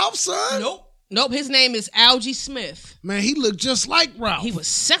that Ralph's son? Nope. His name is Algie Smith. Man, he looked just like Ralph. He was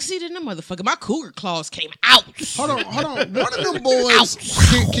sexy than the motherfucker. My cougar claws came out. Hold on. One of them boys.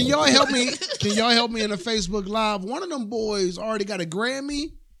 Can y'all help me? Can y'all help me in the Facebook Live? One of them boys already got a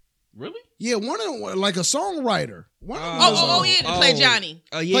Grammy. Really? Yeah, one of them like a songwriter. One of them Oh, yeah, to play Johnny.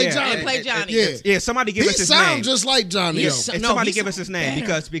 Yeah. Play Johnny. And play Johnny. Yeah. Yeah, somebody give He us his name. sounds just like Johnny. He yo. so- And No, somebody he give us sound his name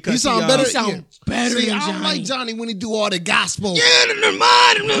better. because He sound better. He sound better See, than I don't Johnny. like Johnny when he do all the gospel. Get in the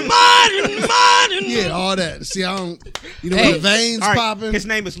mud, in the mud, in the mud. Yeah, all that. See, I don't. You know, Hey. when the veins All right, popping. his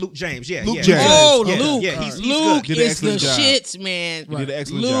name is Luke James. Yeah, Luke yeah. James. Oh, Yeah, Luke. yeah, he's Luke good. Did an is the excellent job. shit, man. He did an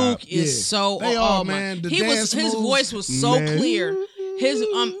excellent Luke job. is Yeah. so. They oh, all, my- man, the He was. dance His moves. voice was so Man. clear. His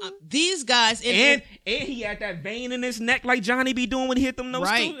these guys And he had that vein in his neck like Johnny be doing when he hit them notes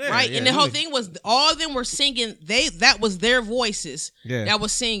right, too. Yeah, right. yeah, And the whole really. thing was all of them were singing. That was their voices. Yeah. That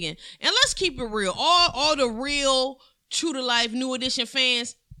was singing. And let's keep it real. All the real true to life New Edition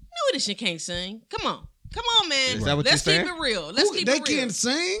fans. New Edition can't sing. Come on, man. Is that what Let's you're keep saying? it real. Let's keep They it real. can't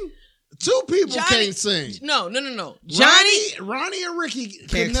sing. Two people Johnny- can't sing. No. Johnny, Ronnie and Ricky can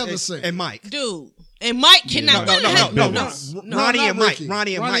Can't- never sing. And Mike. dude, and Mike cannot. No. Ronnie not and Mike. Ricky.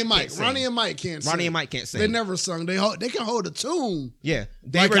 Ronnie and Mike can't sing. Ronnie and Mike can't sing. Ronnie and Mike can't sing. They never sung. They can hold a tune Yeah,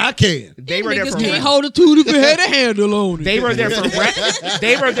 like I can. They were there Niggas for can't hold a tune if it had a handle on it. They were there for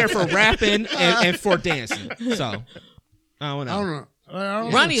they were there for rapping and for dancing. So I don't know. I don't know. I don't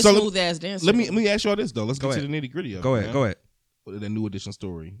know. Ronnie is So smooth ass dancer. Let me ask y'all this though. Let's Go get ahead. to the nitty gritty of Go it. ahead. man. Go ahead. The New Edition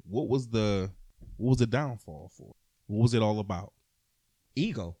story. What was the downfall for? What was it all about?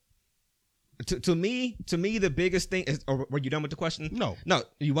 Ego. To me, the biggest thing is. Or were you done with the question? No.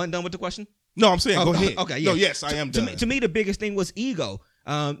 You weren't done with the question. No, I'm saying go ahead. Okay, No, yeah. yes, I am To done. me, the biggest thing was ego.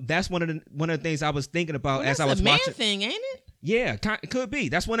 That's one of the things I was thinking about as I was a man watching. thing, ain't it? Yeah, it could be.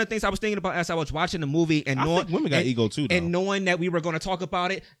 That's one of the things I was thinking about as I was watching the movie and I knowing think women got ego too, though. and knowing that we were going to talk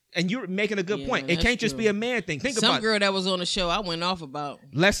about it. And you're making a good point. It that's can't just true. be a man thing. Think Some about girl that was on the show I went off about.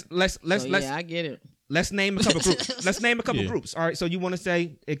 let's Yeah, I get it. let's name a couple groups. Let's name a couple Yeah. groups. All right. So you want to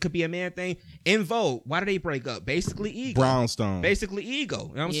say it could be a man thing? In Vogue, why did they break up? Basically ego. Brownstone. Basically ego. You know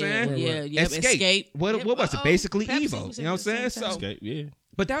what I'm saying? Yeah, yeah. Escape. What was it? Basically Pepsi Evo. was You know what I'm at the saying? same time. So, Okay, yeah.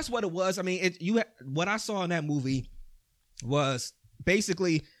 but that's what it was. I mean, what I saw in that movie was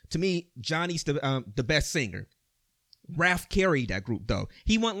basically, to me, Johnny's the best singer. Ralph carried that group, though.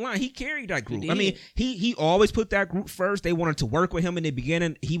 He wasn't lying. He carried that group. I mean, he always put that group first. They wanted to work with him in the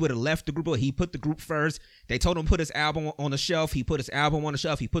beginning. He would have left the group, but he put the group first. They told him to put his album on the shelf. He put his album on the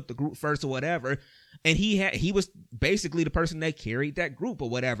shelf. He put the group first or whatever. And he was basically the person that carried that group or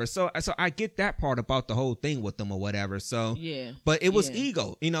whatever. So I get that part about the whole thing with them or whatever. So Yeah. But it was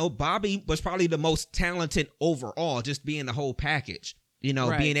ego. You know, Bobby was probably the most talented overall, just being the whole package. You know,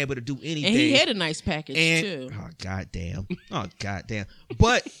 Right. being able to do anything. And he had a nice package And too. oh goddamn,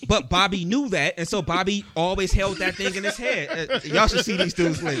 But Bobby knew that, and so Bobby always held that thing in his head. Y'all should see these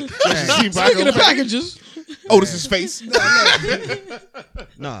dudes link. Speaking of packages, Otis's face.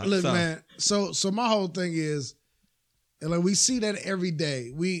 No, Look, so, man. So my whole thing is, and like we see that every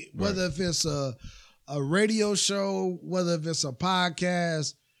day. Whether if it's a radio show, whether if it's a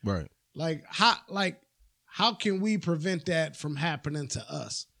podcast, Right. how can we prevent that from happening to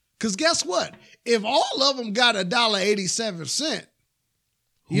us? Because guess what? If all of them got $1.87,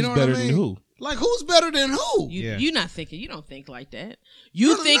 you know what I better mean? than who? Like who's better than who? you not thinking. You don't think like that.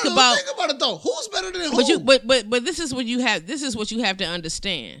 You think about. Think about it though. Who's better than who? But this is what you have. This is what you have to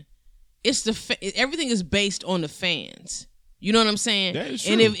understand. It's everything is based on the fans. You know what I'm saying? That is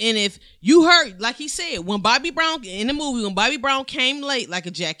And true. if you heard, like he said, when Bobby Brown in the movie, when Bobby Brown came late like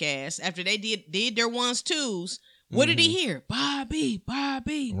a jackass after they did their ones twos, what did he hear? Bobby,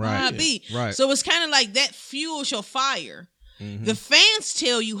 Right. Right. So it's kind of like that fuels your fire. The fans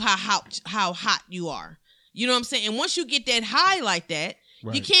tell you how hot you are. You know what I'm saying? And once you get that high like that, you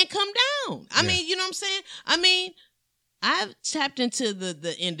Right. can't come down. I mean, you know what I'm saying? I mean, I've tapped into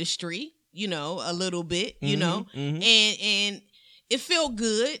the industry, you know, a little bit, you know, and it felt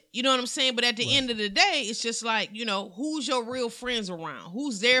good, you know what I'm saying? But at the end of the day, it's just like, you know, who's your real friends around?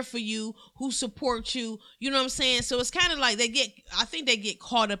 Who's there for you? Who supports you? You know what I'm saying? So it's kind of like I think they get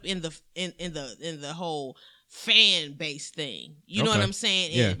caught up in the whole fan base thing. You know what I'm saying?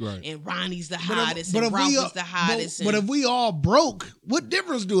 Yeah, And, right. and Ronnie's the if- hottest, but and if we Ralph all- is the hottest. But if we all broke, what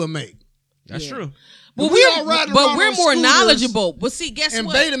difference do it make? that's true. Well, we all riding around we're on more scooters knowledgeable. But see, guess And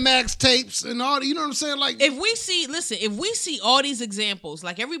what? Betamax tapes and all, you know what I'm saying? Like, If we see all these examples,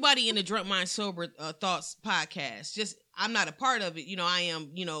 like everybody in the Drunk Mind Sober Thoughts podcast, just I'm not a part of it, you know, I am,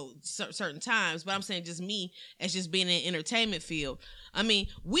 you know, certain times, but I'm saying just me as just being in the entertainment field. I mean,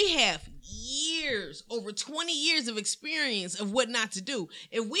 we have years, over 20 years of experience of what not to do.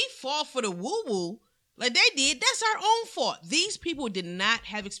 If we fall for the woo-woo, like they did, that's our own fault. These people did not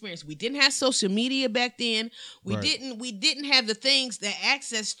have experience. We didn't have social media back then. We didn't have the things that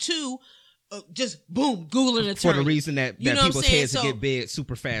access to just boom, Google an attorney. For the reason that You know what I'm people's saying? heads So- get big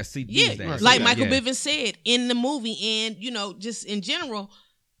super fast. Yeah, these days. like Yeah, Michael yeah. Bivins said in the movie, and you know, just in general,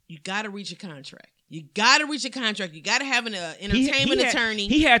 you got to reach a contract. You got to reach a contract. You got to have an entertainment He had- attorney.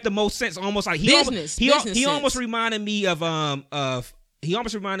 He had the most sense, almost like Business he sense. almost reminded me of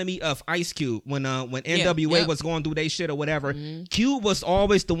Ice Cube when NWA yep. was going through their shit or whatever. Cube was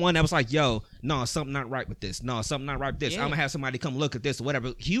always the one that was like, "Yo, no, something not right with this. No, something not right with this. Yeah. I'm gonna have somebody come look at this or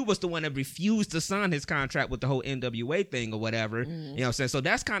whatever." Cube was the one that refused to sign his contract with the whole NWA thing or whatever. You know what I'm saying? So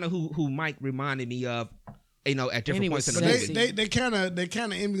that's kind of who Mike reminded me of. You know, at different And he points in the was movie. sexy. they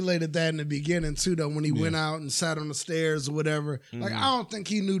kind of emulated that in the beginning too, though, when he went out and sat on the stairs or whatever. Like, I don't think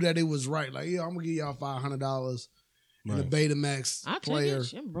he knew that it was right. Like, yeah, I'm gonna give y'all $500 in a Betamax I'll take player. it.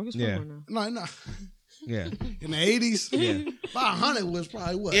 Shit, broke his Yeah. phone right now. No, Yeah. in the 80s, Yeah. 500 was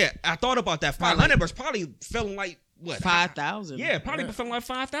probably what? Yeah, I thought about that. 500 was probably feeling like what? 5,000. Yeah, probably feeling like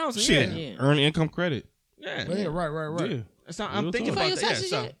 5,000. Shit. Yeah, Yeah. Earn income credit. yeah. Yeah, right. Yeah. So I'm Real thinking talk. about You that. pay your Yeah, taxes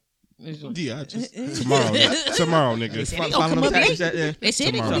so yet? Yeah, I just tomorrow, nigga. They gonna come up late. Yeah. They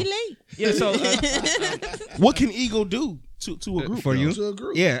said they're Tomorrow. gonna be late. Yeah, so What can ego do to a group for you, To a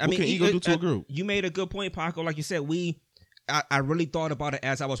group. yeah, I What mean, can ego do to a group? You made a good point, Paco. Like you said, I really thought about it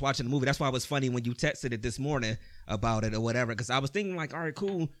as I was watching the movie. That's why it was funny when you texted it this morning about it or whatever. Because I was thinking like, all right,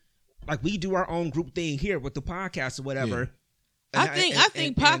 cool. Like we do our own group thing here with the podcast or whatever. I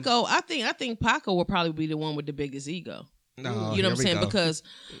think Paco will probably be the one with the biggest ego. No, You know what I'm here saying? we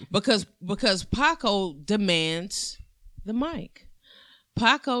go. Because Paco demands the mic.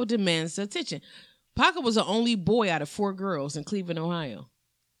 Paco demands the attention. Paco was the only boy out of 4 girls in Cleveland, Ohio,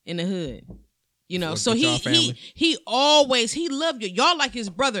 in the hood. You know, With so y'all family. he always he loved you. Y'all like his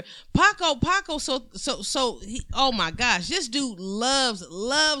brother. Paco. So he, oh my gosh, this dude loves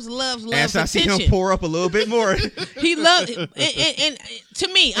As I see attention. him pour up a little bit more. He loves and to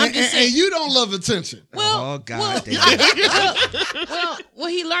me, I'm just saying. And you don't love attention. Well, Oh, God damn. well,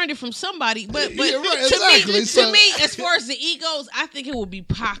 he learned it from somebody. But Yeah, right, to exactly. me, So- as far as the egos, I think it will be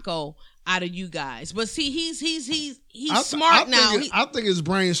Paco out of you guys. But see, he's smart now. I think it's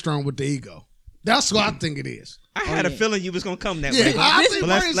brainstorm with the ego. That's what I think it is. I had a feeling you was gonna come that Yeah, way. I But think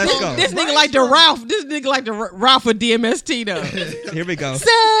let's brainstorm- go. This nigga like the Ralph. This nigga like the Ralph of DMST though. Here we go.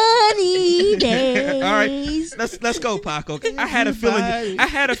 Sunny days. All right, let's go, Paco. I had a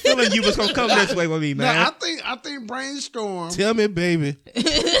feeling you was gonna come this way with me, No, man. I think brainstorm. Tell me, baby.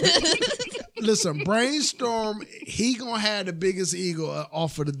 Listen, brainstorm. He gonna have the biggest ego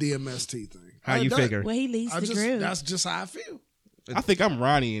off of the DMST thing. How you figure? Well, he leads the group. That's just how I feel. I think I'm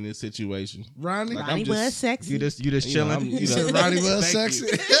Ronnie in this situation. Ronnie, Like, Ronnie I'm just- was sexy. You just You know, chilling. I'm- you said Ronnie was Thank sexy.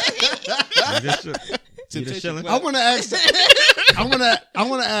 You just chilling. I want to ask. I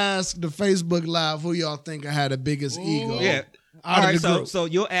want to ask the Facebook Live who y'all think I had the biggest ego. Yeah. Out All of right, the group. so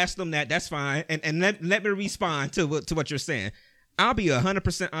you'll ask them that. That's fine, and let me respond to what you're saying. I'll be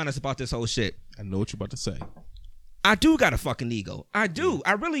 100% honest about this whole shit. I know what you're about to say. I do got a fucking ego. I do.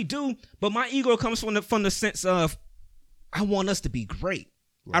 I really do. But my ego comes from the sense of I want us to be great.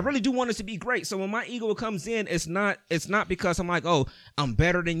 Right. I really do want us to be great. So when my ego comes in, it's not because I'm like, oh, I'm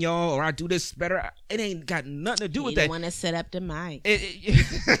better than y'all or I do this better. It ain't got nothing to do with that. You want to set up the mic.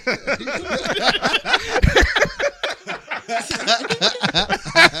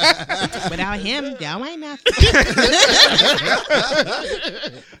 Without him, y'all ain't nothing.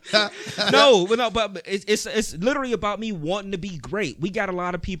 No, but it's literally about me wanting to be great. We got a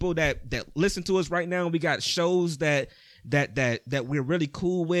lot of people that listen to us right now. We got shows that we're really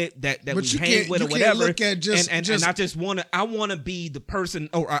cool with, that But we you hang can't- with or you can't whatever. look at and I want to be the person,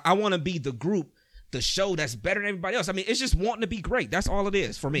 or I want to be the group, the show that's better than everybody else. I mean, it's just wanting to be great. That's all it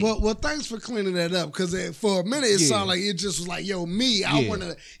is for me. Well, thanks for cleaning that up because for a minute it sounded like it just was like, yo, me, I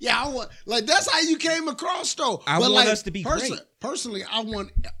want, like that's how you came across though. I want us to be great. Personally, I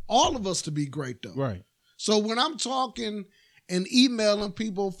want all of us to be great though. Right. So when I'm talking and emailing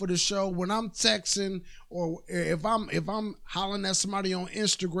people for the show, when I'm texting or if I'm hollering at somebody on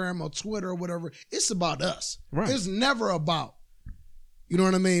Instagram or Twitter or whatever, it's about us. Right. It's never about, you know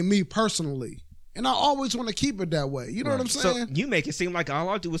what I mean, me personally. And I always want to keep it that way. You know what I'm saying? So you make it seem like all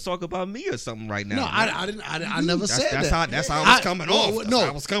I do is talk about me or something right now. No, I didn't. I never said that. That's how I was coming off. That's how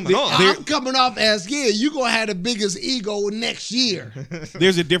I was coming off. I'm coming off as you gonna have the biggest ego next year.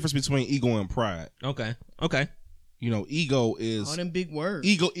 There's a difference between ego and pride. Okay. You know, ego is All them big words.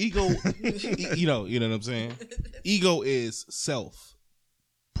 ego. You know what I'm saying. Ego is self.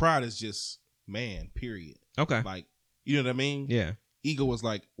 Pride is just man. Period. Okay. Like, you know what I mean? Yeah. Ego is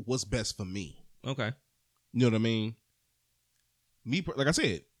like what's best for me. Okay. You know what I mean? Me, like I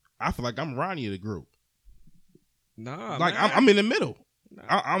said, I feel like I'm Ronnie of the group. Nah, Like man. I'm in the middle.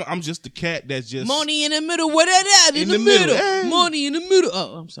 I'm just the cat that's just Money in the middle. What that in the middle? Hey. Money in the middle.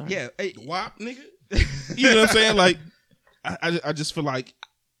 Oh, I'm sorry. Yeah. Hey, wop, nigga. You know what I'm saying? Like, I just feel like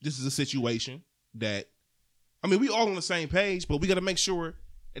this is a situation that, I mean, we all on the same page, but we got to make sure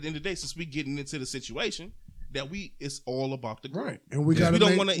at the end of the day, since we getting into the situation, that it's all about the group. Right. And we got to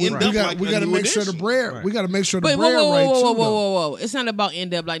don't want to end up like we got to New make sure the Edition. bread. Right. We got to make sure the But bread right too. though. whoa. It's not about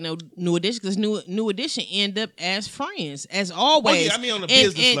end up like no New Edition, because New Edition end up as friends, as always. Oh, yeah, I mean on the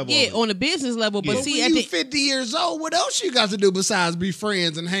business level. Yeah, on the business level. But Yeah. see, when at you the 50 years old, what else you got to do besides be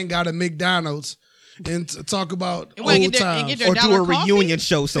friends and hang out at McDonald's and talk about And wanna old get their- and times? get their or do dollar a coffee? reunion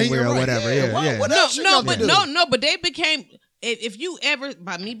show somewhere or Right, whatever. Yeah. What Yeah. else you got to do? but they became. If you ever,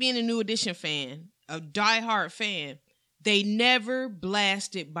 by me being a New Edition fan, a diehard fan, they never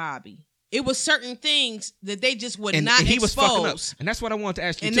blasted Bobby. It was certain things that they just would not he was fucking up. expose. And that's what I wanted to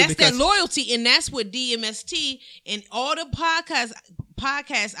ask you And too. that's because that loyalty, and that's what DMST and all the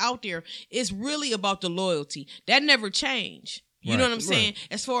podcasts out there is really about, the loyalty. That never changed. You know what I'm saying?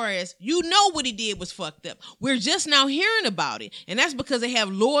 As far as, what he did was fucked up. We're just now hearing about it. And that's because they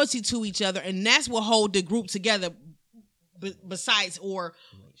have loyalty to each other, and that's what hold the group together besides or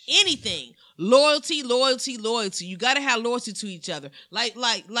anything. Loyalty. You gotta have loyalty to each other. Like, you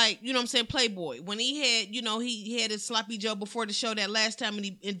know what I'm saying? Playboy. When he had, he had his sloppy Joe before the show that last time, and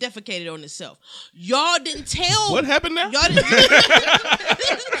he defecated on himself. Y'all didn't tell What happened now? Y'all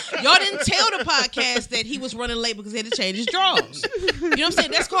didn't tell the podcast that he was running late because he had to change his drawers. You know what I'm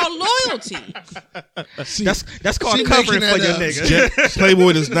saying? That's called loyalty. that's called she covering making for that your up. nigga.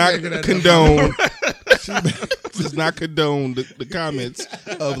 Playboy does not Making that up. condone does not condone the comments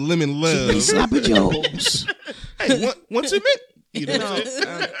of Lemon Love. Sloppy Joes. Hey, one too many. You know what I'm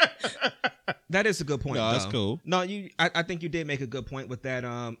saying? That is a good point. No, that's though. cool. No, I think you did make a good point with that.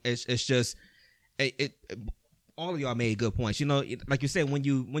 It's just all of y'all made good points. You know, like you said, when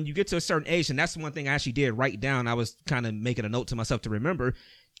you get to a certain age, and that's one thing I actually did write down. I was kind of making a note to myself to remember.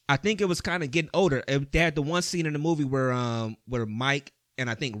 I think it was kind of getting older. They had the one scene in the movie where Mike and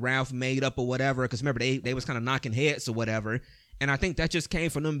I think Ralph made up or whatever. Because remember they was kind of knocking heads or whatever. And I think that just came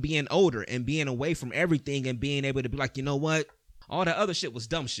from them being older and being away from everything and being able to be like, you know what? All that other shit was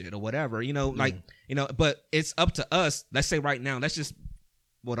dumb shit or whatever, you know, like, you know, but it's up to us. Let's say right now, let's just,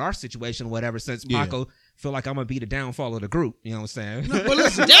 with our situation or whatever, since Paco feel like I'm going to be the downfall of the group. You know what I'm saying? No, but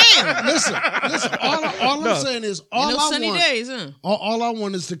listen, listen. All I'm saying is, all I sunny want, days, huh? all I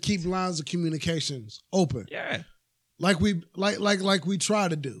want is to keep lines of communications open. Yeah. Like we try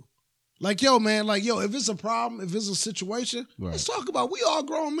to do. Like, yo, man, like, yo, if it's a problem, if it's a situation, let's talk about it. We all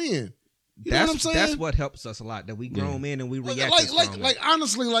grown men. You know what I'm saying? That's what helps us a lot, that we grown men and we react like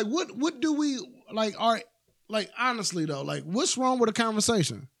honestly, like what do we like honestly though, like what's wrong with a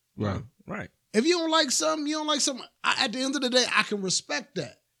conversation? Right. If you don't like something, you don't like something. At the end of the day, I can respect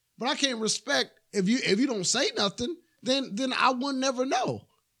that. But I can't respect if you don't say nothing, then I would never know.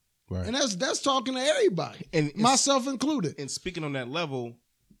 Right. And that's talking to everybody. And myself included. And speaking on that level,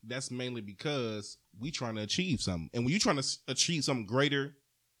 that's mainly because we trying to achieve something. And when you're trying to achieve something greater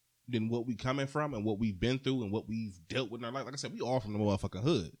than what we coming from and what we've been through and what we've dealt with in our life. Like I said, we all from the motherfucking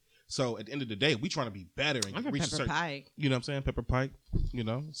hood. So at the end of the day, we trying to be better and reach a certain, Pike. You know what I'm saying? Pepper Pike, you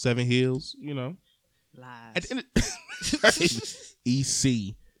know, Seven Hills, you know. Lies. At the end of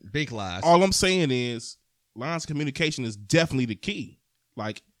EC. Big lies. All I'm saying is lines of communication is definitely the key.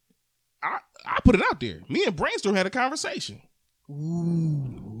 Like I put it out there. Me and Brainstorm had a conversation.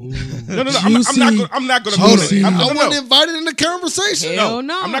 No. I'm not gonna go into. I wasn't invited in the conversation. Hell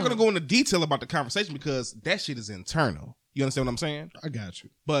no. I'm not gonna go into detail about the conversation because that shit is internal. You understand what I'm saying? I got you.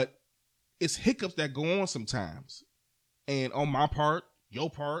 But it's hiccups that go on sometimes, and on my part, your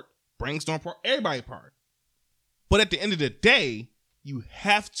part, Brainstorm part, everybody's part. But at the end of the day, you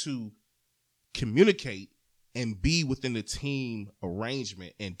have to communicate and be within the team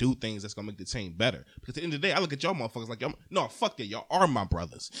arrangement and do things that's gonna make the team better. Because at the end of the day, I look at y'all motherfuckers like, no, fuck that, y'all are my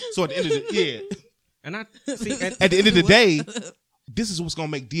brothers. So at the end of the and I see at the end of the day, this is what's gonna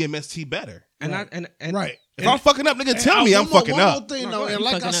make DMST better. And right. If I'm fucking up, nigga, tell me I'm fucking up. One more thing though, and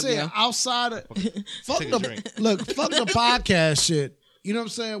like I said, outside of fuck the podcast shit. You know what I'm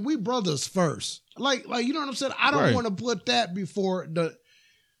saying? We brothers first. Like you know what I'm saying? I don't want to put that before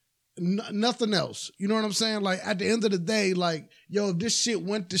nothing else. You know what I'm saying? Like at the end of the day, like, yo, if this shit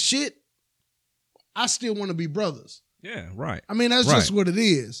went to shit, I still want to be brothers. Yeah, right. I mean, that's just what it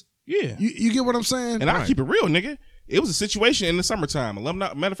is. Yeah. You get what I'm saying? And I keep it real, nigga. It was a situation in the summertime.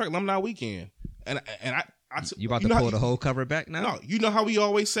 Matter of fact, alumni weekend. And I you about to pull the whole cover back now? No, you know how we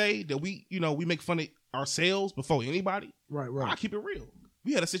always say that we make fun of ourselves before anybody? Right. I keep it real.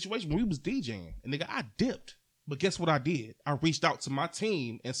 We had a situation where we was DJing and nigga, I dipped. But guess what I did? I reached out to my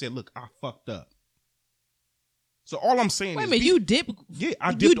team and said, look, I fucked up. So all I'm saying is... Wait a minute, you dipped? Yeah,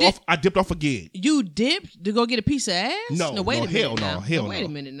 I dipped off a gig. You dipped to go get a piece of ass? No, wait a minute hell no. Wait a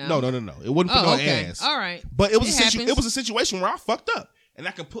minute now. No. It wasn't for no ass. All right. But it was a situation where I fucked up. And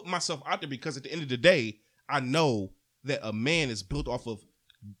I can put myself out there because at the end of the day, I know that a man is built off of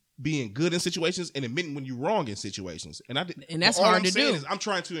being good in situations and admitting when you're wrong in situations. And that's hard to do. I'm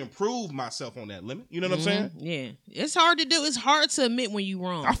trying to improve myself on that limit. You know what I'm saying? Yeah. It's hard to do. It's hard to admit when you're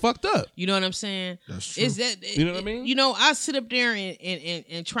wrong. I fucked up. You know what I'm saying? That's true. Is that, you know what I mean? You know, I sit up there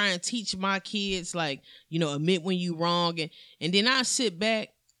and try and teach my kids, like, you know, admit when you're wrong. And then I sit back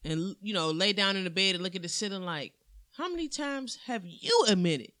and, you know, lay down in the bed and look at the ceiling like, how many times have you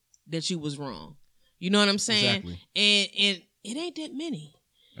admitted that you was wrong? You know what I'm saying? Exactly. And it ain't that many.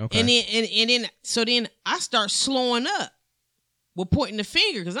 Okay. And then I start slowing up with pointing the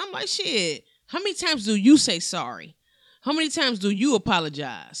finger because I'm like, shit, how many times do you say sorry? How many times do you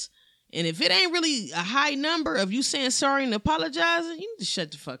apologize? And if it ain't really a high number of you saying sorry and apologizing, you need to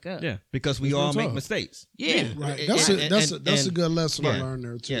shut the fuck up. Yeah, because we all make mistakes. Yeah. Right. That's a good lesson I learned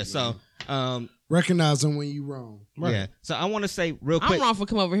there too. Yeah, so recognizing when you wrong. Right. Yeah. So I want to say real quick. I'm wrong for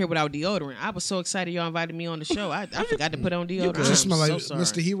coming over here without deodorant. I was so excited y'all invited me on the show. I forgot to put on deodorant. You just smell like sorry.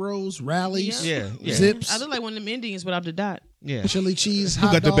 Mr. Heroes, rallies, yeah. zips. I look like one of them Indians without the dot. Yeah. Chili cheese, Who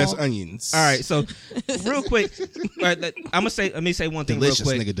hot got dog. the best onions? All right, so real quick, let me say one thing Delicious,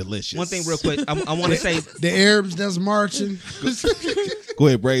 real quick. nigga, delicious. One thing real quick. I want to say the Arabs that's marching. Go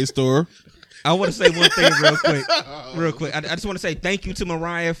ahead, Brainstorm. I want to say one thing real quick. I just want to say thank you to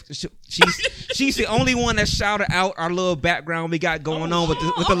Mariah. She's the only one that shouted out our little background we got going on with the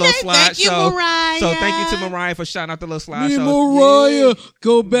little slideshow. Thank you, Mariah. So thank you to Mariah for shouting out the little slideshow. Mariah,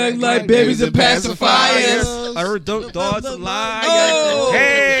 go back like babies and pacifiers. I heard dogs and liars. Oh.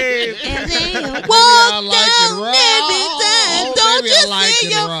 Hey. And then I walk like it down raw. every time. Oh, Don't baby, I you like see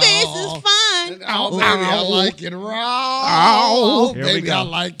it your raw. face is fine? Oh, baby, I like it raw. Oh, here we baby, go. I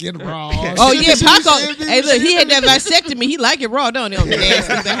like it raw. Oh yeah, Paco. Hey, look, he had that vasectomy. He like it raw, don't he? On the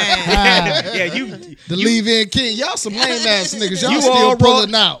nasty behind. Yeah, you The leave-in king. Y'all some lame ass niggas. Y'all You still all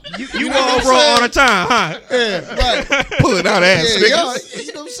pulling out. you all raw all the time, huh? Yeah, right. Pulling out ass Yeah, y'all, niggas.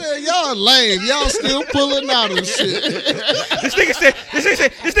 you know what I'm saying? Y'all lame. Y'all still pulling out and shit. This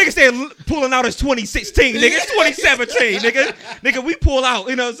nigga said pulling out is 2016, nigga. It's 2017, nigga. We pull out.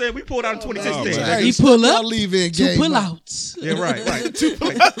 You know what I'm saying? We pulled out in 2016. man. Hey, He step pull y'all up, leave-in Two game pull up. outs. Yeah, right.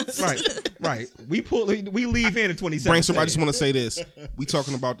 We leave in 2017. Brainstorm, I just want to say this. We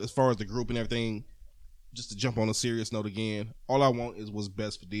talking about as far as the group and everything, just to jump on a serious note again, all I want is what's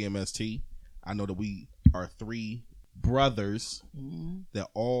best for DMST. I know that we are 3 brothers that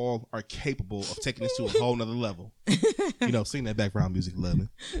all are capable of taking this to a whole nother level. You know, sing that background music, lovely.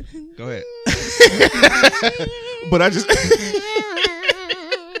 Go ahead. But I just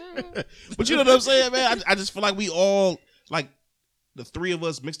but you know what I'm saying, man? I just feel like we all, like, the 3 of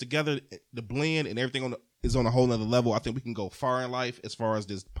us mixed together, the blend and everything is on a whole nother level. I think we can go far in life as far as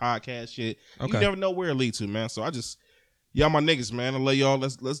this podcast shit. Okay. You never know where it leads to, man. So y'all my niggas, man. I love y'all.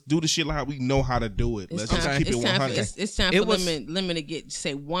 Let's do the shit like how we know how to do it. Let's just keep it 100. It's time for Lemon to get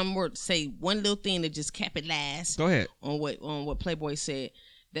say one word, say one little thing to just capitalize. Go ahead. On what Playboy said.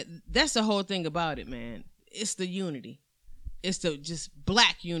 That's the whole thing about it, man. It's the unity. It's the just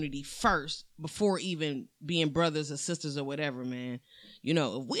black unity first before even being brothers or sisters or whatever, man. You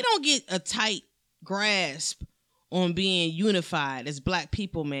know, if we don't get a tight grasp on being unified as black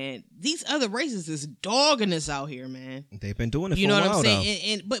people, man, these other races is dogging us out here, man. They've been doing it You for know a what while, I'm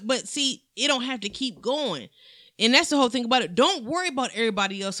saying? But see, it don't have to keep going. And that's the whole thing about it. Don't worry about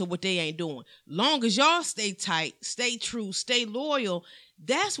everybody else or what they ain't doing. Long as y'all stay tight, stay true, stay loyal,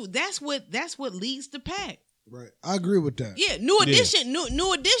 that's what leads the pack. Right. I agree with that. Yeah, New Edition,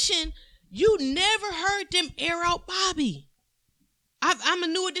 you never heard them air out Bobby. I'm a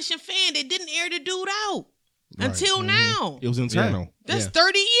New Edition fan. They didn't air the dude out until now. It was internal. That's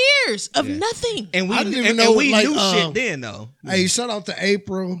 30 years of nothing. And we I didn't even and know, we like, knew shit then though. Hey, shout out to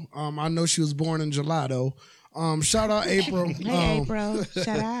April. I know she was born in July though. Shout out April. Hey, April.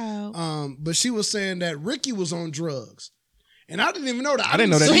 Shout out. But she was saying that Ricky was on drugs. And I didn't even know that. I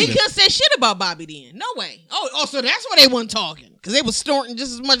didn't know that So he either. couldn't say shit about Bobby then. No way. Oh, so that's why they weren't talking. Because they was snorting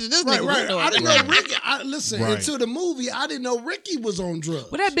just as much as this nigga was Right. snorting. I didn't know Ricky. Listen, Right. until the movie, I didn't know Ricky was on drugs.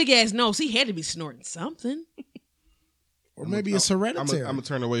 Well, that big ass nose, he had to be snorting something. Or maybe it's hereditary. I'm gonna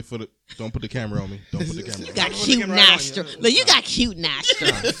turn away for the. Don't put the camera on me. Don't put the camera. You got Put cute the camera right on nostrils. Look, you got cute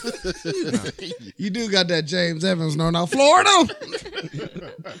nostrils. You do got that James Evans no. Now Florida.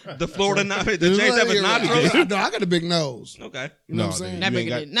 The Florida the James Evans nostrils. No, I got a big nose. Okay. You know No, what I'm saying? Not You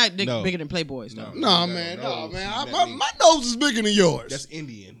bigger ain't than got- no. bigger than Playboys though. No, man. My nose is bigger than yours. That's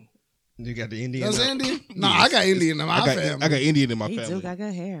Indian. You got the Indian. That's Indian? No, I got Indian in my family. I got Indian in my He family. do got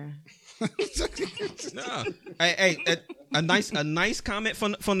good hair. No. Hey, a nice comment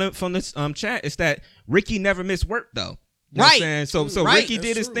from this chat is that Ricky never missed work though. You know what I'm Right. saying? So Right. Ricky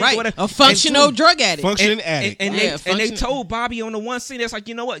did his thing. Right. whatever. A functional And- drug addict. Functioning addict. And Yeah, they function- told Bobby on the one scene, that's like,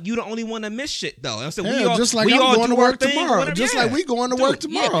 you know what? You the only one that missed shit though. And I said, Yeah, we all, just like we I'm all going do to our work thing, tomorrow. whatever. Just Yeah. like we going to work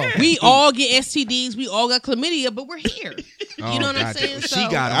tomorrow. yeah. We all get STDs. We all got chlamydia, but we're here. You know what I'm God saying? damn. So, She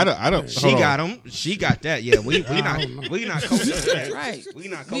got him. I don't. She got him. She got that. Yeah, we not co-signing that. right. We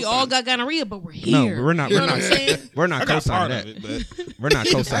not We co-signing. all got gonorrhea, but we're No, here. we're not. You We're know not. what I'm saying? We're not I got part co-signing of that. it, but We're not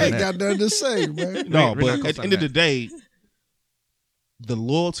I co-signing ain't that. got nothing to say, man. no. We're not But at the co-signing end of the that. day, the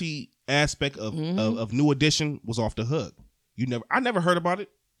loyalty aspect of New Edition was off the hook. I never heard about it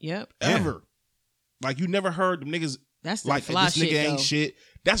Yep. ever. Like you never heard them niggas That's the like fly this nigga shit, ain't though. shit.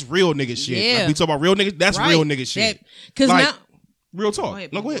 That's real nigga shit. Yeah. Like we talk about real niggas. That's Right. real nigga shit. Because Like, now. Real talk. Go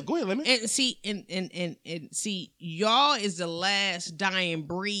ahead, No, bro. go ahead. Let me. And see, and see, y'all is the last dying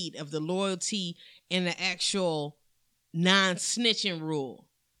breed of the loyalty and the actual non-snitching rule.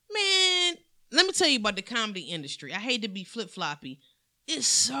 Man, let me tell you about the comedy industry. I hate to be flip-floppy. It's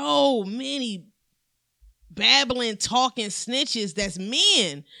so many babbling, talking snitches that's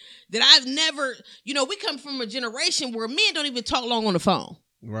men that I've never, we come from a generation where men don't even talk long on the phone.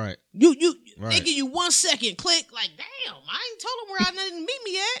 Right. They Right. give you 1 second, click, like, damn, I ain't told him where I didn't meet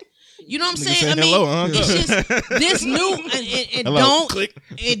me at. You know what I'm Nigga saying? said hello, huh? It's just this new and Hello. don't Click.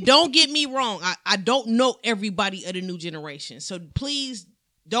 and don't get me wrong. I don't know everybody of the new generation, so please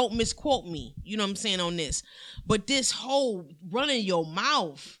don't misquote me. You know what I'm saying on this, but this whole running your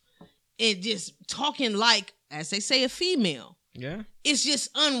mouth and just talking like, as they say, a female. Yeah. It's just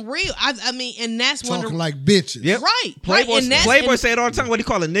unreal. I mean, and that's one Talking of like bitches. Yep. right. Playboy, right. And that's, Playboy and, say it all the time. What do you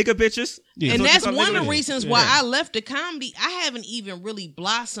call it? Nigga bitches? Yeah. and what you that's call one of nigga the bitches. reasons Yeah. why I left the comedy. I haven't even really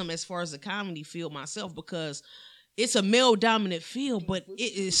blossomed as far as the comedy field myself because it's a male dominant field, but it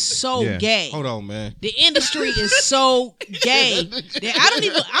is so Yeah. gay. Hold on, man. The industry is so gay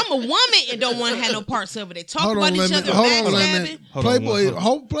that I'm a woman and don't want to have no parts of it. They talk Hold about on, each Lemon. other, Hold on, backstabbing. Lemon. Hold on, Playboy,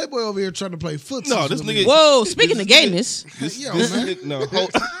 hold Playboy over here trying to play footsie. No, this nigga. Whoa, speaking of gayness. Yo, This man. nigga- no,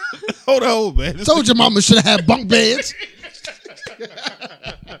 hold on, man. This Told your mama should have had bunk beds.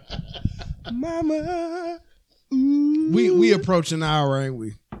 mama. We approach an hour, ain't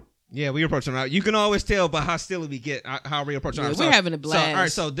we? Yeah, we approaching out. You can always tell by how still we get how we approach. Yeah, we're having a blast. So, all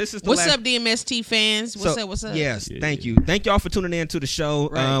right, so this is the What's last, up, DMST fans? What's up? Yes, thank you. Thank y'all for tuning in to the show.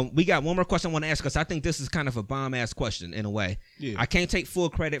 Right. We got one more question I want to ask because I think this is kind of a bomb ass question in a way. Yeah. I can't take full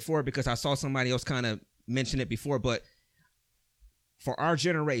credit for it because I saw somebody else kind of mention it before, but for our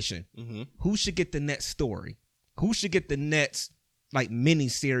generation, who should get the next story? Who should get the next like mini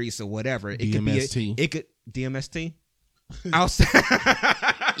series or whatever? It DMST. could DMST. Outside.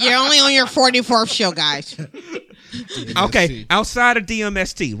 You're only on your 44th show, guys. Okay, outside of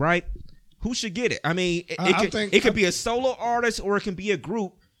DMST, right? Who should get it? I mean, it could be a solo artist or it can be a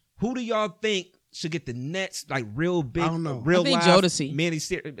group. Who do y'all think should get the next like real big, I don't know. real I think live Jodeci.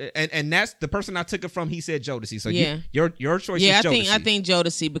 mini-series? And that's the person I took it from. He said Jodeci. So Yeah. your choice Yeah, is Jodeci. I think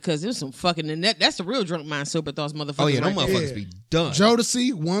Jodeci because there's some fucking and that's the real drunk mind sober thoughts motherfuckers. Oh yeah, right them there. motherfuckers be done.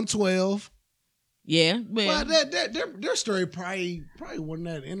 Jodeci 112. Yeah, Well, man. their story probably wasn't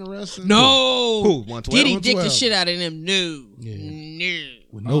that interesting. No, Who? 112? Diddy dick the 112. shit out of them. No,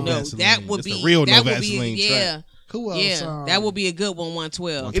 With no, no Vaseline. that would It's be the real that no would be Vaseline yeah, track. Who else? yeah. That would be a good one.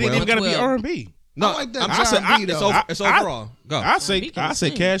 112. It ain't even gotta be 112. R&B. No, I like that I'm- John said- B, it's, though. it's overall. Go. I say R&B can I say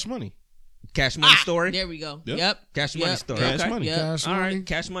sing. Cash Money. Cash Money Story. There we go. Yep. Yep. Cash Money Yep. Story. Cash Okay. Money. Yep. Cash All Money. right.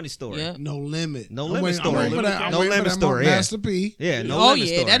 Cash Money Story. Yeah. No limit. No I'm Limit waiting- story. I'm waiting for that. I'm No waiting for Limit that story, yeah. Master P. Yeah. No Oh Limit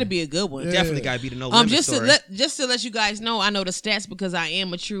yeah, Story. that'd be a good one. Yeah. Definitely gotta be the No Limit Just Story. to let you guys know, I know the stats because I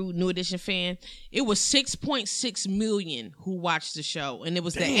am a true New Edition fan. It was 6.6 million who watched the show, and it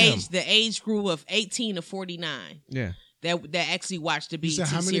was the age group of 18 to 49 Yeah. that actually watched the BET said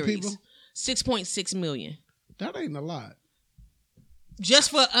how many series. people? 6.6 million. That ain't a lot.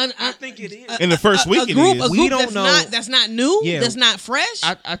 Just for I think it is. In the first week, a group, it a is. We group don't that's know. not new, Yeah. that's not fresh.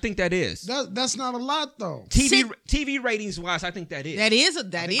 I think that is. That's not a lot though. TV ratings wise, I think that is. that is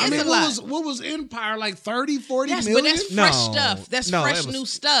I a mean, lot. what was Empire like 30, 40 That's, million? but that's fresh No. stuff. That's No, fresh it was- new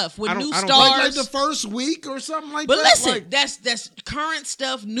stuff with I don't- new I don't- stars. like the first week or something like But that. listen, Like, that's current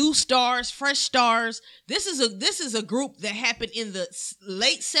stuff, new stars, fresh stars. This is a group that happened in the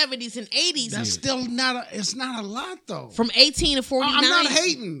late 70s and 80s. that's still not it's not a lot though. From 18 to 49. I'm not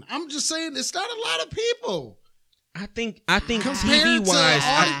hating. I'm just saying it's not a lot of people. I think Compared TV to wise,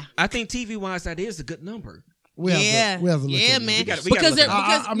 all- I think TV wise that is a good number. We have to look yeah, at it. man. We gotta because look they're, at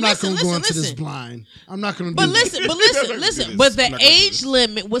it. because I'm not going to go into this listen. blind. I'm not going to. But do listen, that. but I'm not gonna listen. do But this. the I'm not gonna do age this.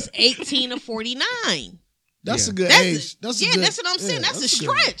 limit was 18 to 49. That's Yeah. a good That's age. That's a yeah, good, that's what I'm saying. yeah, That's a good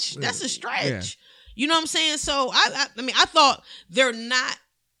stretch. age. That's Yeah. a stretch. Yeah. You know what I'm saying? So I mean, I thought they're not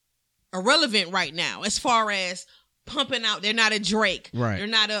irrelevant right now as far as pumping out. They're not a Drake. Right. They're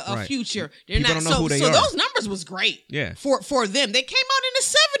not a Right. Future. They're People not. don't know So who they so are. those numbers was great. Yeah. For them, they came out in the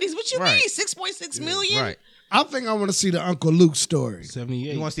 70s. What you Right. mean? 6.6 million. Right. I think I want to see the Uncle Luke story.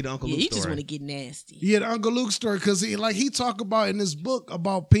 78. You want to see the Uncle Yeah, Luke you just story? want to get nasty. Yeah, the Uncle Luke story because he talk about in his book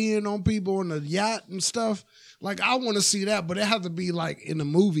about peeing on people on the yacht and stuff. Like I want to see that, but it has to be like in the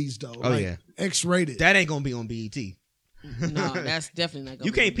movies though. Oh, like, yeah. X-rated. That ain't gonna be on BET. No, that's definitely not. Gonna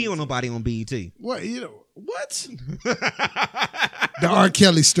You be can't pee on nobody on BET. What what? The R.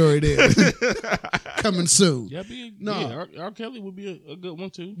 Kelly story there coming soon. Yeah, be, No. yeah, R. Kelly would be a good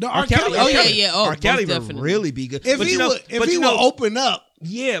one too. The R. Kelly. Oh, yeah. Oh, R. Kelly most would definitely. really be good. If But he you know- would, but you know- open up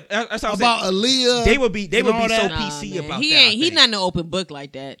yeah, that's what I'm about saying. Aaliyah, They would be and all so that. PC man. about he that. I ain't. He's think. not an open book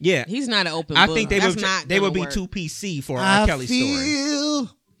like that. Yeah. he's not an open I book. think they That's would. not They would gonna be work. too PC for R. I Kelly story. feel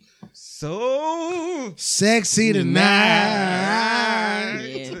So sexy tonight.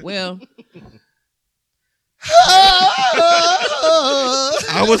 Yeah, well,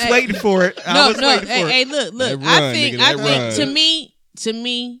 I was Hey. waiting for it. I was waiting for it. Hey, look. That I run, think nigga, that run. to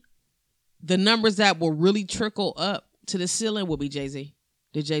me, the numbers that will really trickle up to the ceiling will be Jay-Z.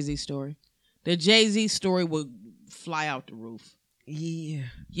 The Jay-Z story. The Jay-Z story will fly out the roof. Yeah.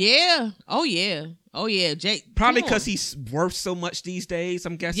 Yeah. Oh yeah. Oh yeah. Jake. Probably come on. because he's worth so much these days,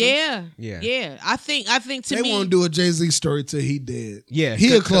 I'm guessing. Yeah. Yeah. Yeah. I think to They me. won't do a Jay-Z story till he dead. Yeah.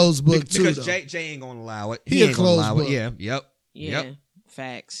 He a closed book too, Because though. Jay ain't gonna allow it. He a ain't gonna closed allow book. it. Yeah. Yep. Yeah. Yep.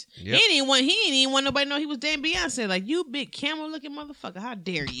 Facts. Yep. He didn't even want nobody to know he was damn Beyonce. Like, you big camel looking motherfucker. How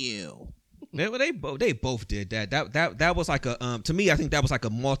dare you? They both did that. That was like a to me, I think that was like a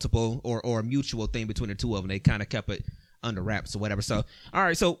multiple or a mutual thing between the two of them. They kind of kept it under wraps or whatever. So all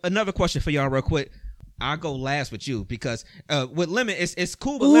right. So another question for y'all real quick. I'll go last with you because with Lemon, it's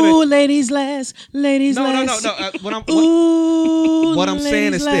cool with Lemon. Ooh, ladies last. Ladies No. last. What I'm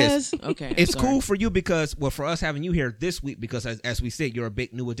saying is this. Okay. It's sorry. cool for you because, well, for us having you here this week, because as we said, you're a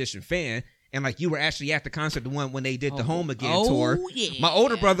big New Edition fan. And like you were actually at the concert, the one when they did the Home Again tour. Yeah. My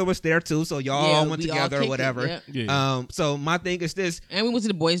older brother was there too, so y'all all went we all together or kicked it, whatever. yeah. Yeah. So my thing is this. And we went to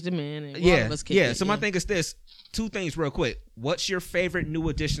the Boys to Men. And all Yeah, of us kicked yeah. it, So my thing is this. Two things real quick. What's your favorite New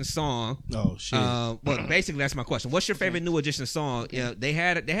Edition song? Oh shit. Well, basically that's my question. What's your favorite New Edition song? Yeah, they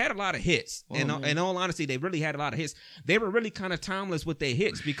had a lot of hits. In all honesty, they really had a lot of hits. They were really kind of timeless with their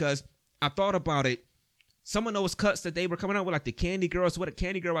hits because I thought about it. Some of those cuts that they were coming out with, like the Candy Girls, what a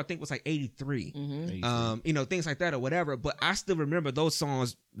Candy Girl I think was like 83. Things like that or whatever. But I still remember those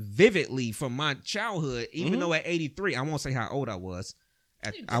songs vividly from my childhood, even though at 83, I won't say how old I was.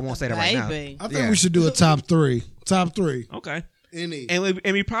 I won't say that right now. I think we should do a top three. Top three. Okay. Any. And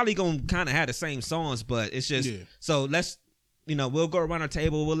we probably gonna kind of have the same songs, but it's just so let's we'll go around our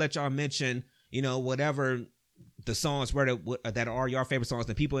table. We'll let y'all mention whatever the songs were that are your favorite songs.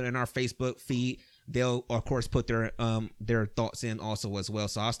 The people in our Facebook feed, they'll of course put their thoughts in also as well.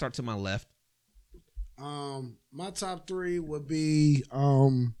 So I'll start to my left. My top three would be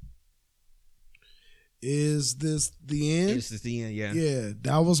Is This the End? This is the end. Yeah. Yeah,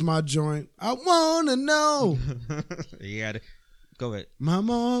 that was my joint. I wanna know. You got it. Go ahead.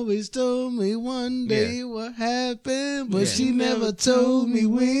 Mama always told me one day what happened, but she never told me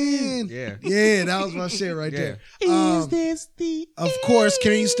when. Yeah. Yeah, that was my shit right there. Is this the Of course,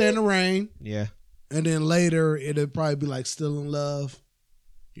 Can You Stand the Rain? Yeah. And then later, it'll probably be like Still in Love.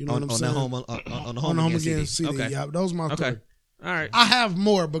 You know what I'm saying? On the Home Again CD. Okay. Yeah, those are my three. All right. I have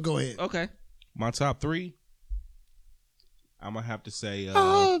more, but go ahead. Okay. My top three. I'm gonna have to say.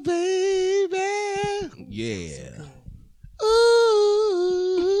 Oh, baby. Yeah.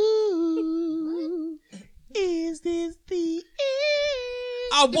 Ooh. Is this the end?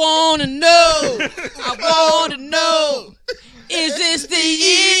 I wanna know. I wanna know. Is this the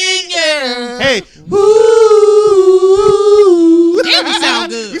end, girl? Hey. Ooh. Damn, you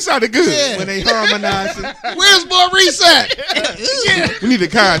sound good. You sounded good. Yeah. When they harmonize it. Where's Maurice at? We need a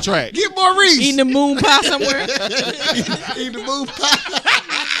contract. Get Maurice. Eating a moon pie somewhere. Eating the moon pie.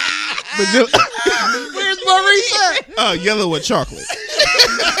 Where's Maurice at? Yellow with chocolate.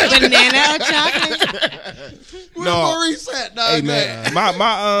 Banana chocolate. Where's No. Maurice at? Nah, Hey man,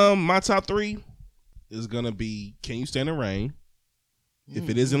 my top three is gonna be Can You Stand the Rain? If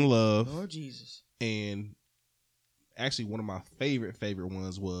It Is in Love, Oh Jesus. and actually one of my favorite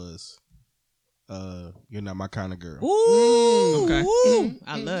ones was You're Not My Kind of Girl. Ooh. Okay. Ooh.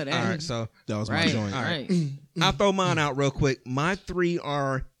 I love that. All right. So That was my Right. joint. All right. Right. I'll throw mine out real quick. My three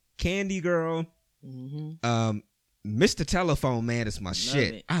are Candy Girl. Mr. Telephone Man is my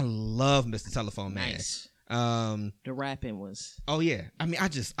shit. it. I love Mr. Telephone Man. Nice. The rapping was. Oh yeah. I mean, I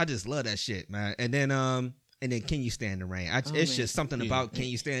just love that shit, man. And then Can You Stand the Rain? It's man. just something about Can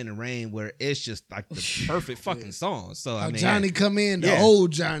You Stand the Rain where it's just like the perfect fucking song. So I mean, Johnny come in, the Yeah.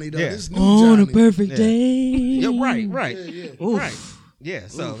 old Johnny though. Yeah. This new Johnny. perfect Yeah, right. Oof. Right. Yeah.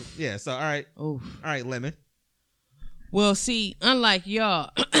 So So all right. Oof. All right, Lemon. Well, see, unlike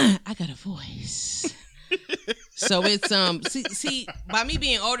y'all, I got a voice. So it's see, by me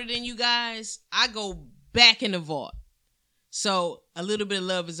being older than you guys, I go back in the vault. So a little bit of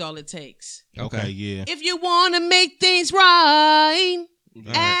love is all it takes. Okay, yeah. If you want to make things right, All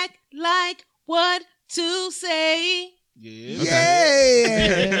act like what to say. Yeah.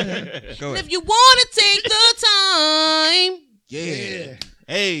 Yeah. Go And ahead. if you want to take the time, Yeah.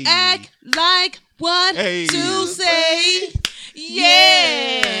 Hey. act like what Hey. to say.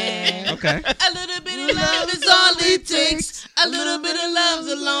 Yeah. Okay. A little bit of love is all it takes. A little bit of love's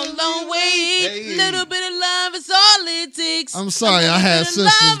a long, long way. Hey. Little bit of love is all it takes. I'm sorry, A I had little bit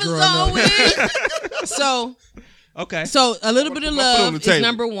of sisters love is growing all up. we- So Okay. a little bit of Put it on love the is table.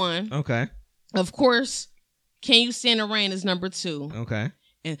 number one. Okay. Of course, Can You Stand the Rain is number two. Okay.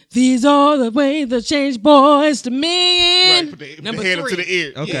 And these are the ways that change boys to men. Right, put the Number hand up to 3. the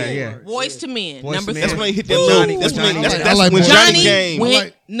ear. Okay, yeah. Boys to men. Boys Number to 3. Men. That's when he hit that Ooh, Johnny. That's when, Johnny. that's I like when Boys. Johnny Johnny came. went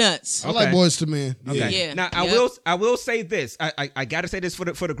like- nuts. I like Okay. Boys to Men. Okay. Yeah. Now Yep. I will say this. I gotta say this for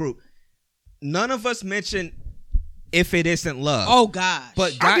the group. None of us mentioned If It Isn't Love. Oh gosh.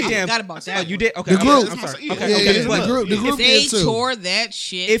 But I goddamn, forgot about that. Oh, you one. did. Okay, The group. I'm sorry. Yeah, Okay, Yeah, okay. yeah, But the group They did too. tore that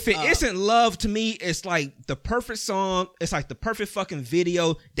shit. If it up. not love to me, it's like the perfect song. It's like the perfect fucking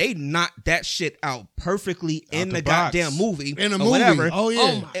video. They knocked that shit out perfectly in the the box. goddamn movie. In the or movie. whatever. Oh, yeah.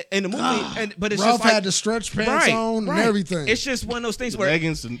 Oh, my In the movie, but it's Ralph just like had the stretch pants on and everything. It's just one of those things The where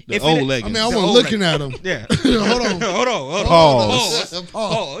leggings, the If old it- leggings. I mean, I The wasn't old looking at him. yeah. Hold on. hold on.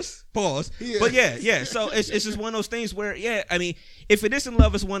 Pause. Pause. Yeah. But yeah. So it's just one of those things where, yeah, I mean, If It Isn't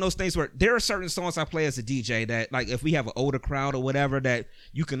Love is one of those things where there are certain songs I play as a DJ that, like, if we have an older crowd or whatever, that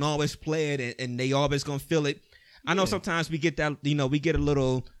you can always play it and they always gonna feel it. I know sometimes we get that, we get a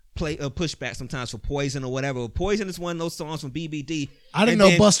little pushback sometimes for Poison or whatever. Poison is one of those songs from BBD. I didn't And know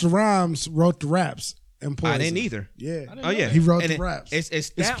then- Busta Rhymes wrote the raps and Poison. I didn't either. Yeah. Oh yeah, He wrote And the raps. It's It's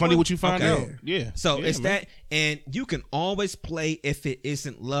that funny one. what you find Okay. out. Yeah. So Yeah, it's man. that, and you can always play If It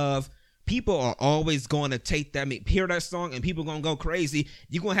Isn't Love. People are always going to take that, hear that song, and people gonna go crazy.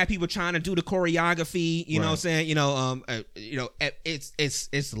 You're gonna have people trying to do the choreography. You know what I'm saying?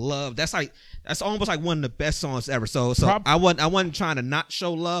 It's love. That's almost like one of the best songs ever. So I wasn't trying to not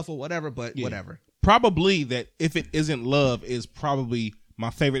show love or whatever, but whatever. Probably that If It Isn't Love is probably my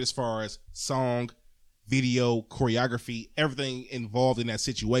favorite as far as song, video, choreography, everything involved in that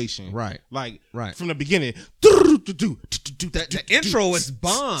situation. Right. Like Right. from the beginning. The intro is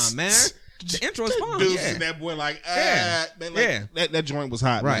bomb, man. The intro is bomb. Dudes Yeah. and that boy like, Yeah. man, Yeah. that joint was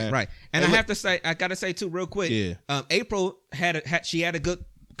hot, Right, man. right. And And I have to say, I gotta say too, real quick. Yeah. April had a good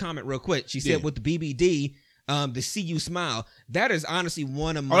comment, real quick. She said Yeah. with the BBD, the See You Smile. That is honestly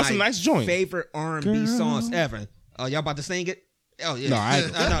one of my that's a nice joint. favorite R&B songs ever. Y'all about to sing it? Oh yeah. No,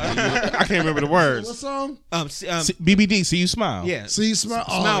 I can't remember the What words. song? BBD, See You Smile. Yeah. See you smile.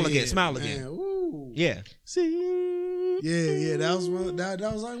 Smile Oh, again, yeah, smile man. again. Ooh. Yeah. See. Yeah. That was one. That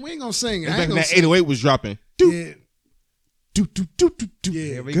was like, we ain't gonna sing. And I back ain't when gonna that sing. 808 was dropping. Yeah. Here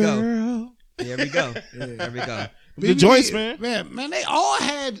Yeah. we go. Girl. Here we go. Here we go. The joints, man. Man, they all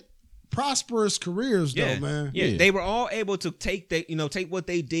had prosperous careers, though, man. Yeah, Yeah. they were all able to take what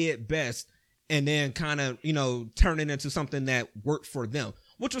they did best and then kind of, turn it into something that worked for them,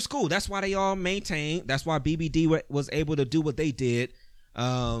 which was cool. That's why they all maintained. That's why BBD was able to do what they did.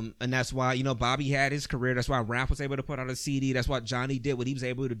 And that's why, Bobby had his career. That's why Rap was able to put out a CD. That's why Johnny did what he was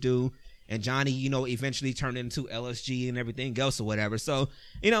able to do. And Johnny, eventually turned into LSG and everything else or whatever. So,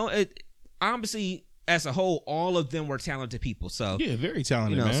 obviously, as a whole, all of them were talented people. So, Yeah, very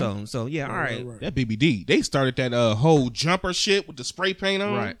talented, man. so yeah, all right. That BBD, they started that whole jumper shit with the spray paint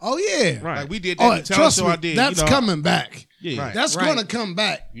on. Right. Oh yeah. Right. Like we did that Oh, in the talent trust show me, I did. that's coming back. Yeah. Right. That's Right. gonna come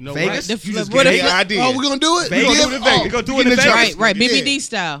back. You know Vegas? what? The You just flip- gave what me if- an idea. Oh, we're gonna do it. Vegas. We We're did- gonna do it. We're gonna do it in Getting the Vegas. Right. Yeah. BBD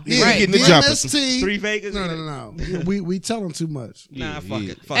style. Yeah, Right. getting the jumpers. DMST. 3 Vegas. No. We telling too much. Nah, fuck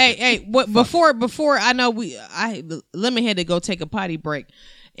yeah. it. Fuck Hey, it. hey, before I know Lemon had to go take a potty break,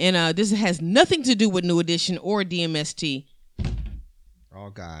 and this has nothing to do with New Edition or DMST, Oh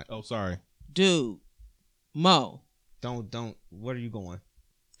God. Oh, sorry. dude. Mo, Don't. Where are you going?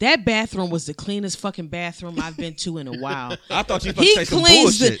 that bathroom was the cleanest fucking bathroom I've been to in a while. I thought you were He supposed to say some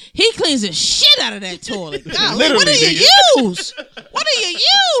cleans bullshit. he cleans the shit out of that toilet. God, Literally, what do you nigga. use? What do you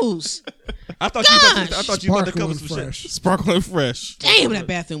use? I thought you were Gosh. about to cover Sparkling some fresh. shit. Sparkling fresh. Damn, that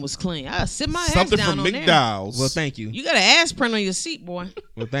bathroom was clean. I sit my ass Something down from on there. McDowell's. Well, thank you. You got an ass print on your seat, boy.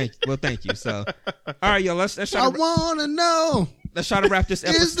 Well, thank you. So, all right, yo, let's I try to wanna know, wrap this is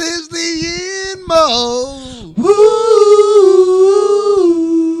episode. this the end, Mo?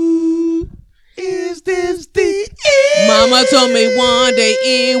 Is this the end? Mama told me one day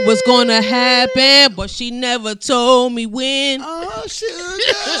it was gonna happen, but she never told me when. Oh, sugar.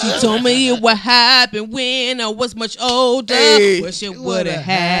 She told me it would happen when I was much older. Hey, Wish it would have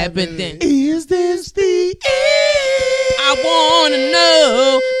happened then. Is this the end? I wanna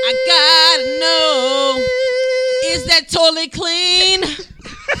know, I gotta know, is that toilet clean?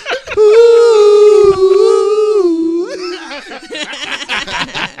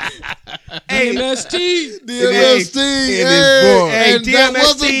 Hey, DMST. DMST. Hey, And that DMST,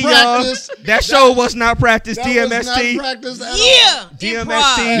 wasn't y'all. practice. That That show was not practiced. That DMST. was not practiced at all. Yeah, DMST.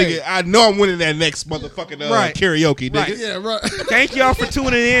 improv. Nigga, I know I'm winning that next motherfucking Right. karaoke, nigga. Right. Yeah, right. Thank y'all for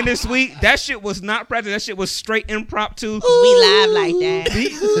tuning in this week. That shit was not practiced. That shit was straight impromptu. We live like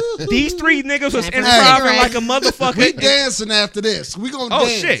that. These three niggas was Time for improv like cigarette. a motherfucker. We dancing after this. We gonna Oh,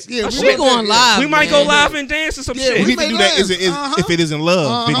 dance. shit. Yeah, Oh, we shit. We going live. We might man. go live and dance or some Yeah, shit. We we need to may do that. dance. If it is in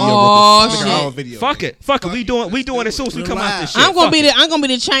love video. Oh, Make our shit. own video. Fuck it. We doing it as soon as we come out this shit. I'm gonna Fuck be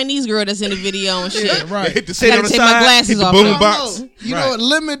it. the Chinese girl that's in the video and shit. Yeah, right. Hit the I Sit on gotta the take my side, glasses hit the off. boom now. box. You Right. know what?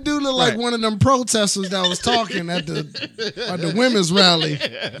 Lemon do look like Right. one of them protesters that was talking at the women's rally.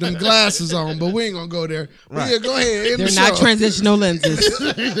 Them glasses on, but we ain't gonna go there. But Right. yeah, go ahead. End They're the not show. transitional lenses.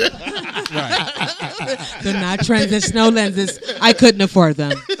 They're not transitional lenses. I couldn't afford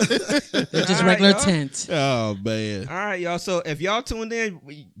them. They're just All right, regular y'all. tint. Oh man. All right, y'all. So if y'all tuned in,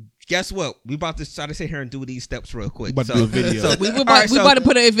 guess what? We about to try to sit here and do these steps real quick. We about to do a video. We all right, about to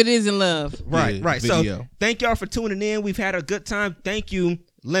put it if it is in love. Right, Yeah, right. video. So thank y'all for tuning in. We've had a good time. Thank you,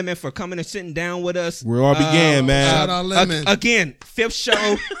 Lemon, for coming and sitting down with us. Where it all began, man. Shout out Lemon. Again, fifth show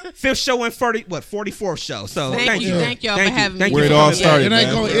and 44th show. So Thank you. Thank y'all for having me. Where you it for all coming started, It ain't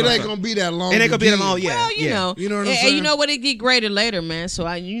man. gonna. It ain't gonna be that long. It ain't gonna be that again. long. Yeah, Well, you yeah. know, You know what I'm and saying? you know what? It get greater later, man. So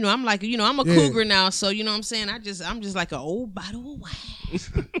I'm like, I'm a Yeah. cougar now. So you know what I'm saying. I'm just like an old bottle of wine.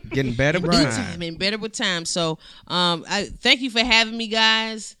 Getting better with With time. time and better with time. So I thank you for having me,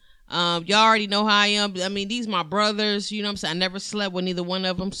 guys. Y'all already know how I am. I mean, these my brothers. You know what I'm saying? I never slept with neither one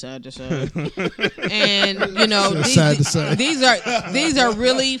of them. Sad to say. And you know, Sad to say. these are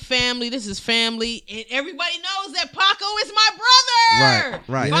really family. This is family, and everybody knows that Paco is my brother. Right,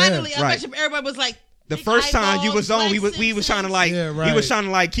 right. Finally, Yeah. I Right. bet you everybody was like. The big first time you eyeballs, was on, we black was trying to Simpsons. like, Yeah, we right. was trying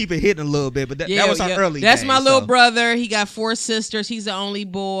to like keep it hitting a little bit, but that was our early. That's days, my little so. brother. He got 4 sisters. He's the only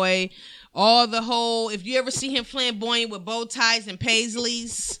boy. All the whole. If you ever see him flamboyant with bow ties and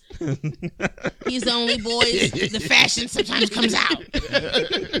paisleys, he's the only boy. The fashion sometimes comes out.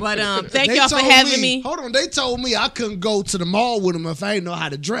 But thank They y'all for told having me. Hold on, they told me I couldn't go to the mall with them if I didn't know how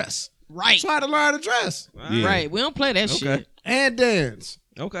to dress. Right, So I had to learn how to dress Yeah. right. We don't play that shit. and dance,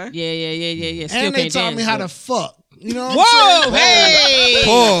 Okay. Yeah. Still and they can't taught dance, me how though. to fuck. You know? Whoa, What I'm saying? hey!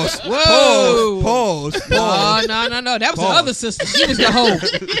 Pause. Whoa. Pause. Oh, no. That was the Pause. other sister. She was the hoe.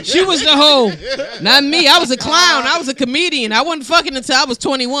 She was the hoe. Not me. I was a clown. I was a comedian. I wasn't fucking until I was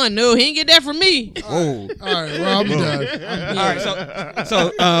 21. No, he didn't get that from me. Whoa. All right, well, I'm done. All right.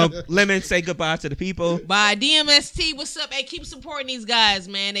 So Lemon, say goodbye to the people. By DMST, what's up? Hey, keep supporting these guys,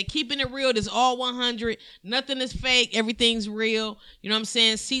 man. They keeping it real. This all 100. Nothing is fake. Everything's real. You know what I'm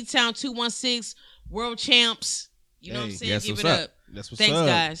saying? C-Town 216, world champs. You know what I'm Hey, saying? yes, Give what's it up? up. That's what's Thanks, up.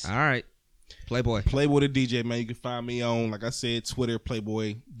 guys. All right. Playboy. Playboy the DJ, man. You can find me on, like I said, Twitter,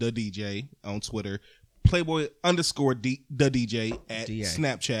 Playboy the DJ on Twitter. Playboy _ the DJ at DA.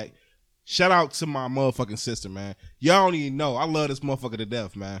 Snapchat. Shout out to my motherfucking sister, man. Y'all don't even know. I love this motherfucker to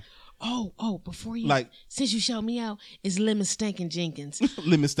death, man. Oh, before you, Like- since you showed me out, it's Lemon Stankin' Jenkins.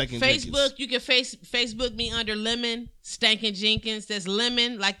 Lemon Stacking Facebook, you can Facebook me under Lemon Stankin' Jenkins. That's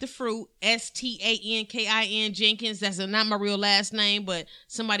lemon, like the fruit, STANKIN Jenkins. That's not my real last name, but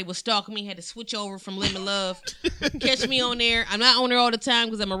somebody was stalking me, had to switch over from Lemon Love. Catch me on there. I'm not on there all the time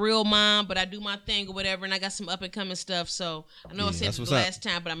because I'm a real mom, but I do my thing or whatever, and I got some up and coming stuff. So I know I said that's it what's the up. last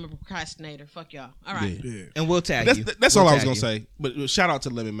time, but I'm a procrastinator. Fuck y'all. All right. Yeah. And we'll tag That's you. that's We'll all I was tag gonna you. say. But shout out to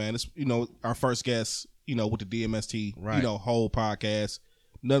Lemon, man. It's our first guest. With the DMST, Right. whole podcast.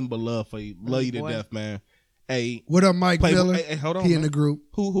 Nothing but love for you. Love you to boy. death, man. Hey, What up, Mike Playboy? Miller? Hey, hold on, He in man. the group.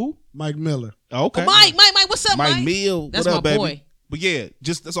 Who? Mike Miller. Okay, Mike, what's up, Mike? Mike Mill. That's what my up, baby? boy. But yeah,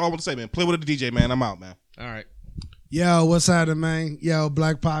 that's all I want to say, man. Play with the DJ, man. I'm out, man. All right. Yo, what's happening, man? Yo,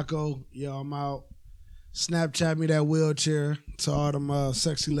 Black Paco. Yo, I'm out. Snapchat me that wheelchair to all them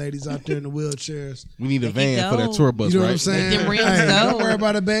sexy ladies out there in the wheelchairs. We need a There you van for that go. tour bus, You know right? what I'm saying? Make them rims Hey, go. don't worry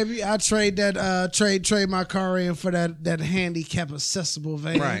about it, baby. I trade that trade my car in for that handicap accessible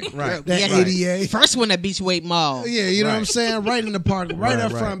van. Right. That Yes. 88. First one at Beachweight Mall. Yeah, you know what I'm Right. saying? Right in the park, right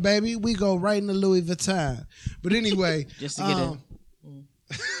up right. front, baby. We go right in the Louis Vuitton. But anyway, Just to get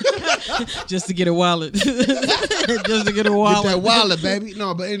just to get a wallet. Just to get a wallet. get that wallet, baby.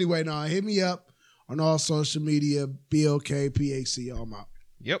 No, but anyway, hit me up on all social media, BLKPAC. I'm out.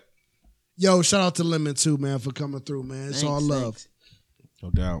 Yep. Yo, shout out to Lemon too, man, for coming through, man. It's all love. Thanks. No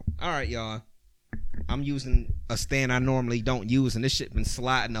doubt. All right, y'all. I'm using a stand I normally don't use, and this shit been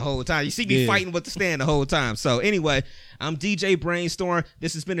sliding the whole time. You see me Yeah. fighting with the stand the whole time. So anyway, I'm DJ Brainstorm.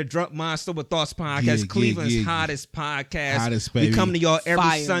 This has been a Drunk Mind Sober Thoughts podcast, Yeah, Cleveland's yeah. hottest podcast. Hottest, We baby. come to y'all every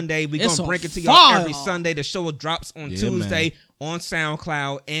Fire. Sunday. We're It's gonna on bring it to y'all fire. every Sunday. The show drops on Yeah, Tuesday man. on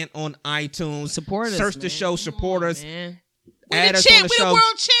SoundCloud and on iTunes. Support us, Search the man. show, support Come on, us. man. add us champ. on the We show. the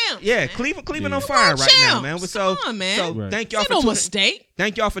world champ. Yeah, man. Cleveland on The fire world right now, champs. man. Come on, man. So Right. thank y'all Ain't for no tuning. mistake.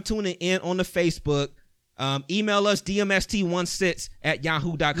 Thank y'all for tuning in on the Facebook. Email us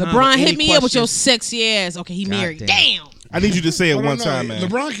dmst16@yahoo.com. LeBron, Any hit me up with your questions. sexy ass. Okay, he married. damn. Damn. I need you to say it I don't one know. time, man.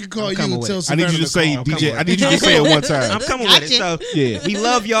 LeBron can call I'm you coming and with tell it. I need you to say, Savannah to call. DJ. I need you to say it one time. I'm coming with it. So Yeah. we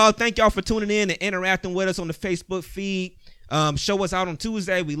love y'all. Thank y'all for tuning in and interacting with us on the Facebook feed. Show us out on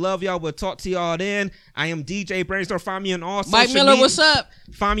Tuesday. We love y'all. We'll talk to y'all then. I am DJ Brainstorm. Find me on all Mike social Miller, media. what's up?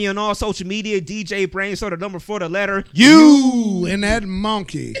 Find me on all social media. DJ Brainstorm, the number 4, the letter. You and that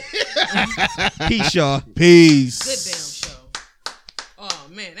monkey. Peace, y'all. Peace. Good damn show. Oh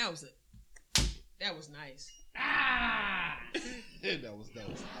man, that was nice. That was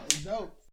dope.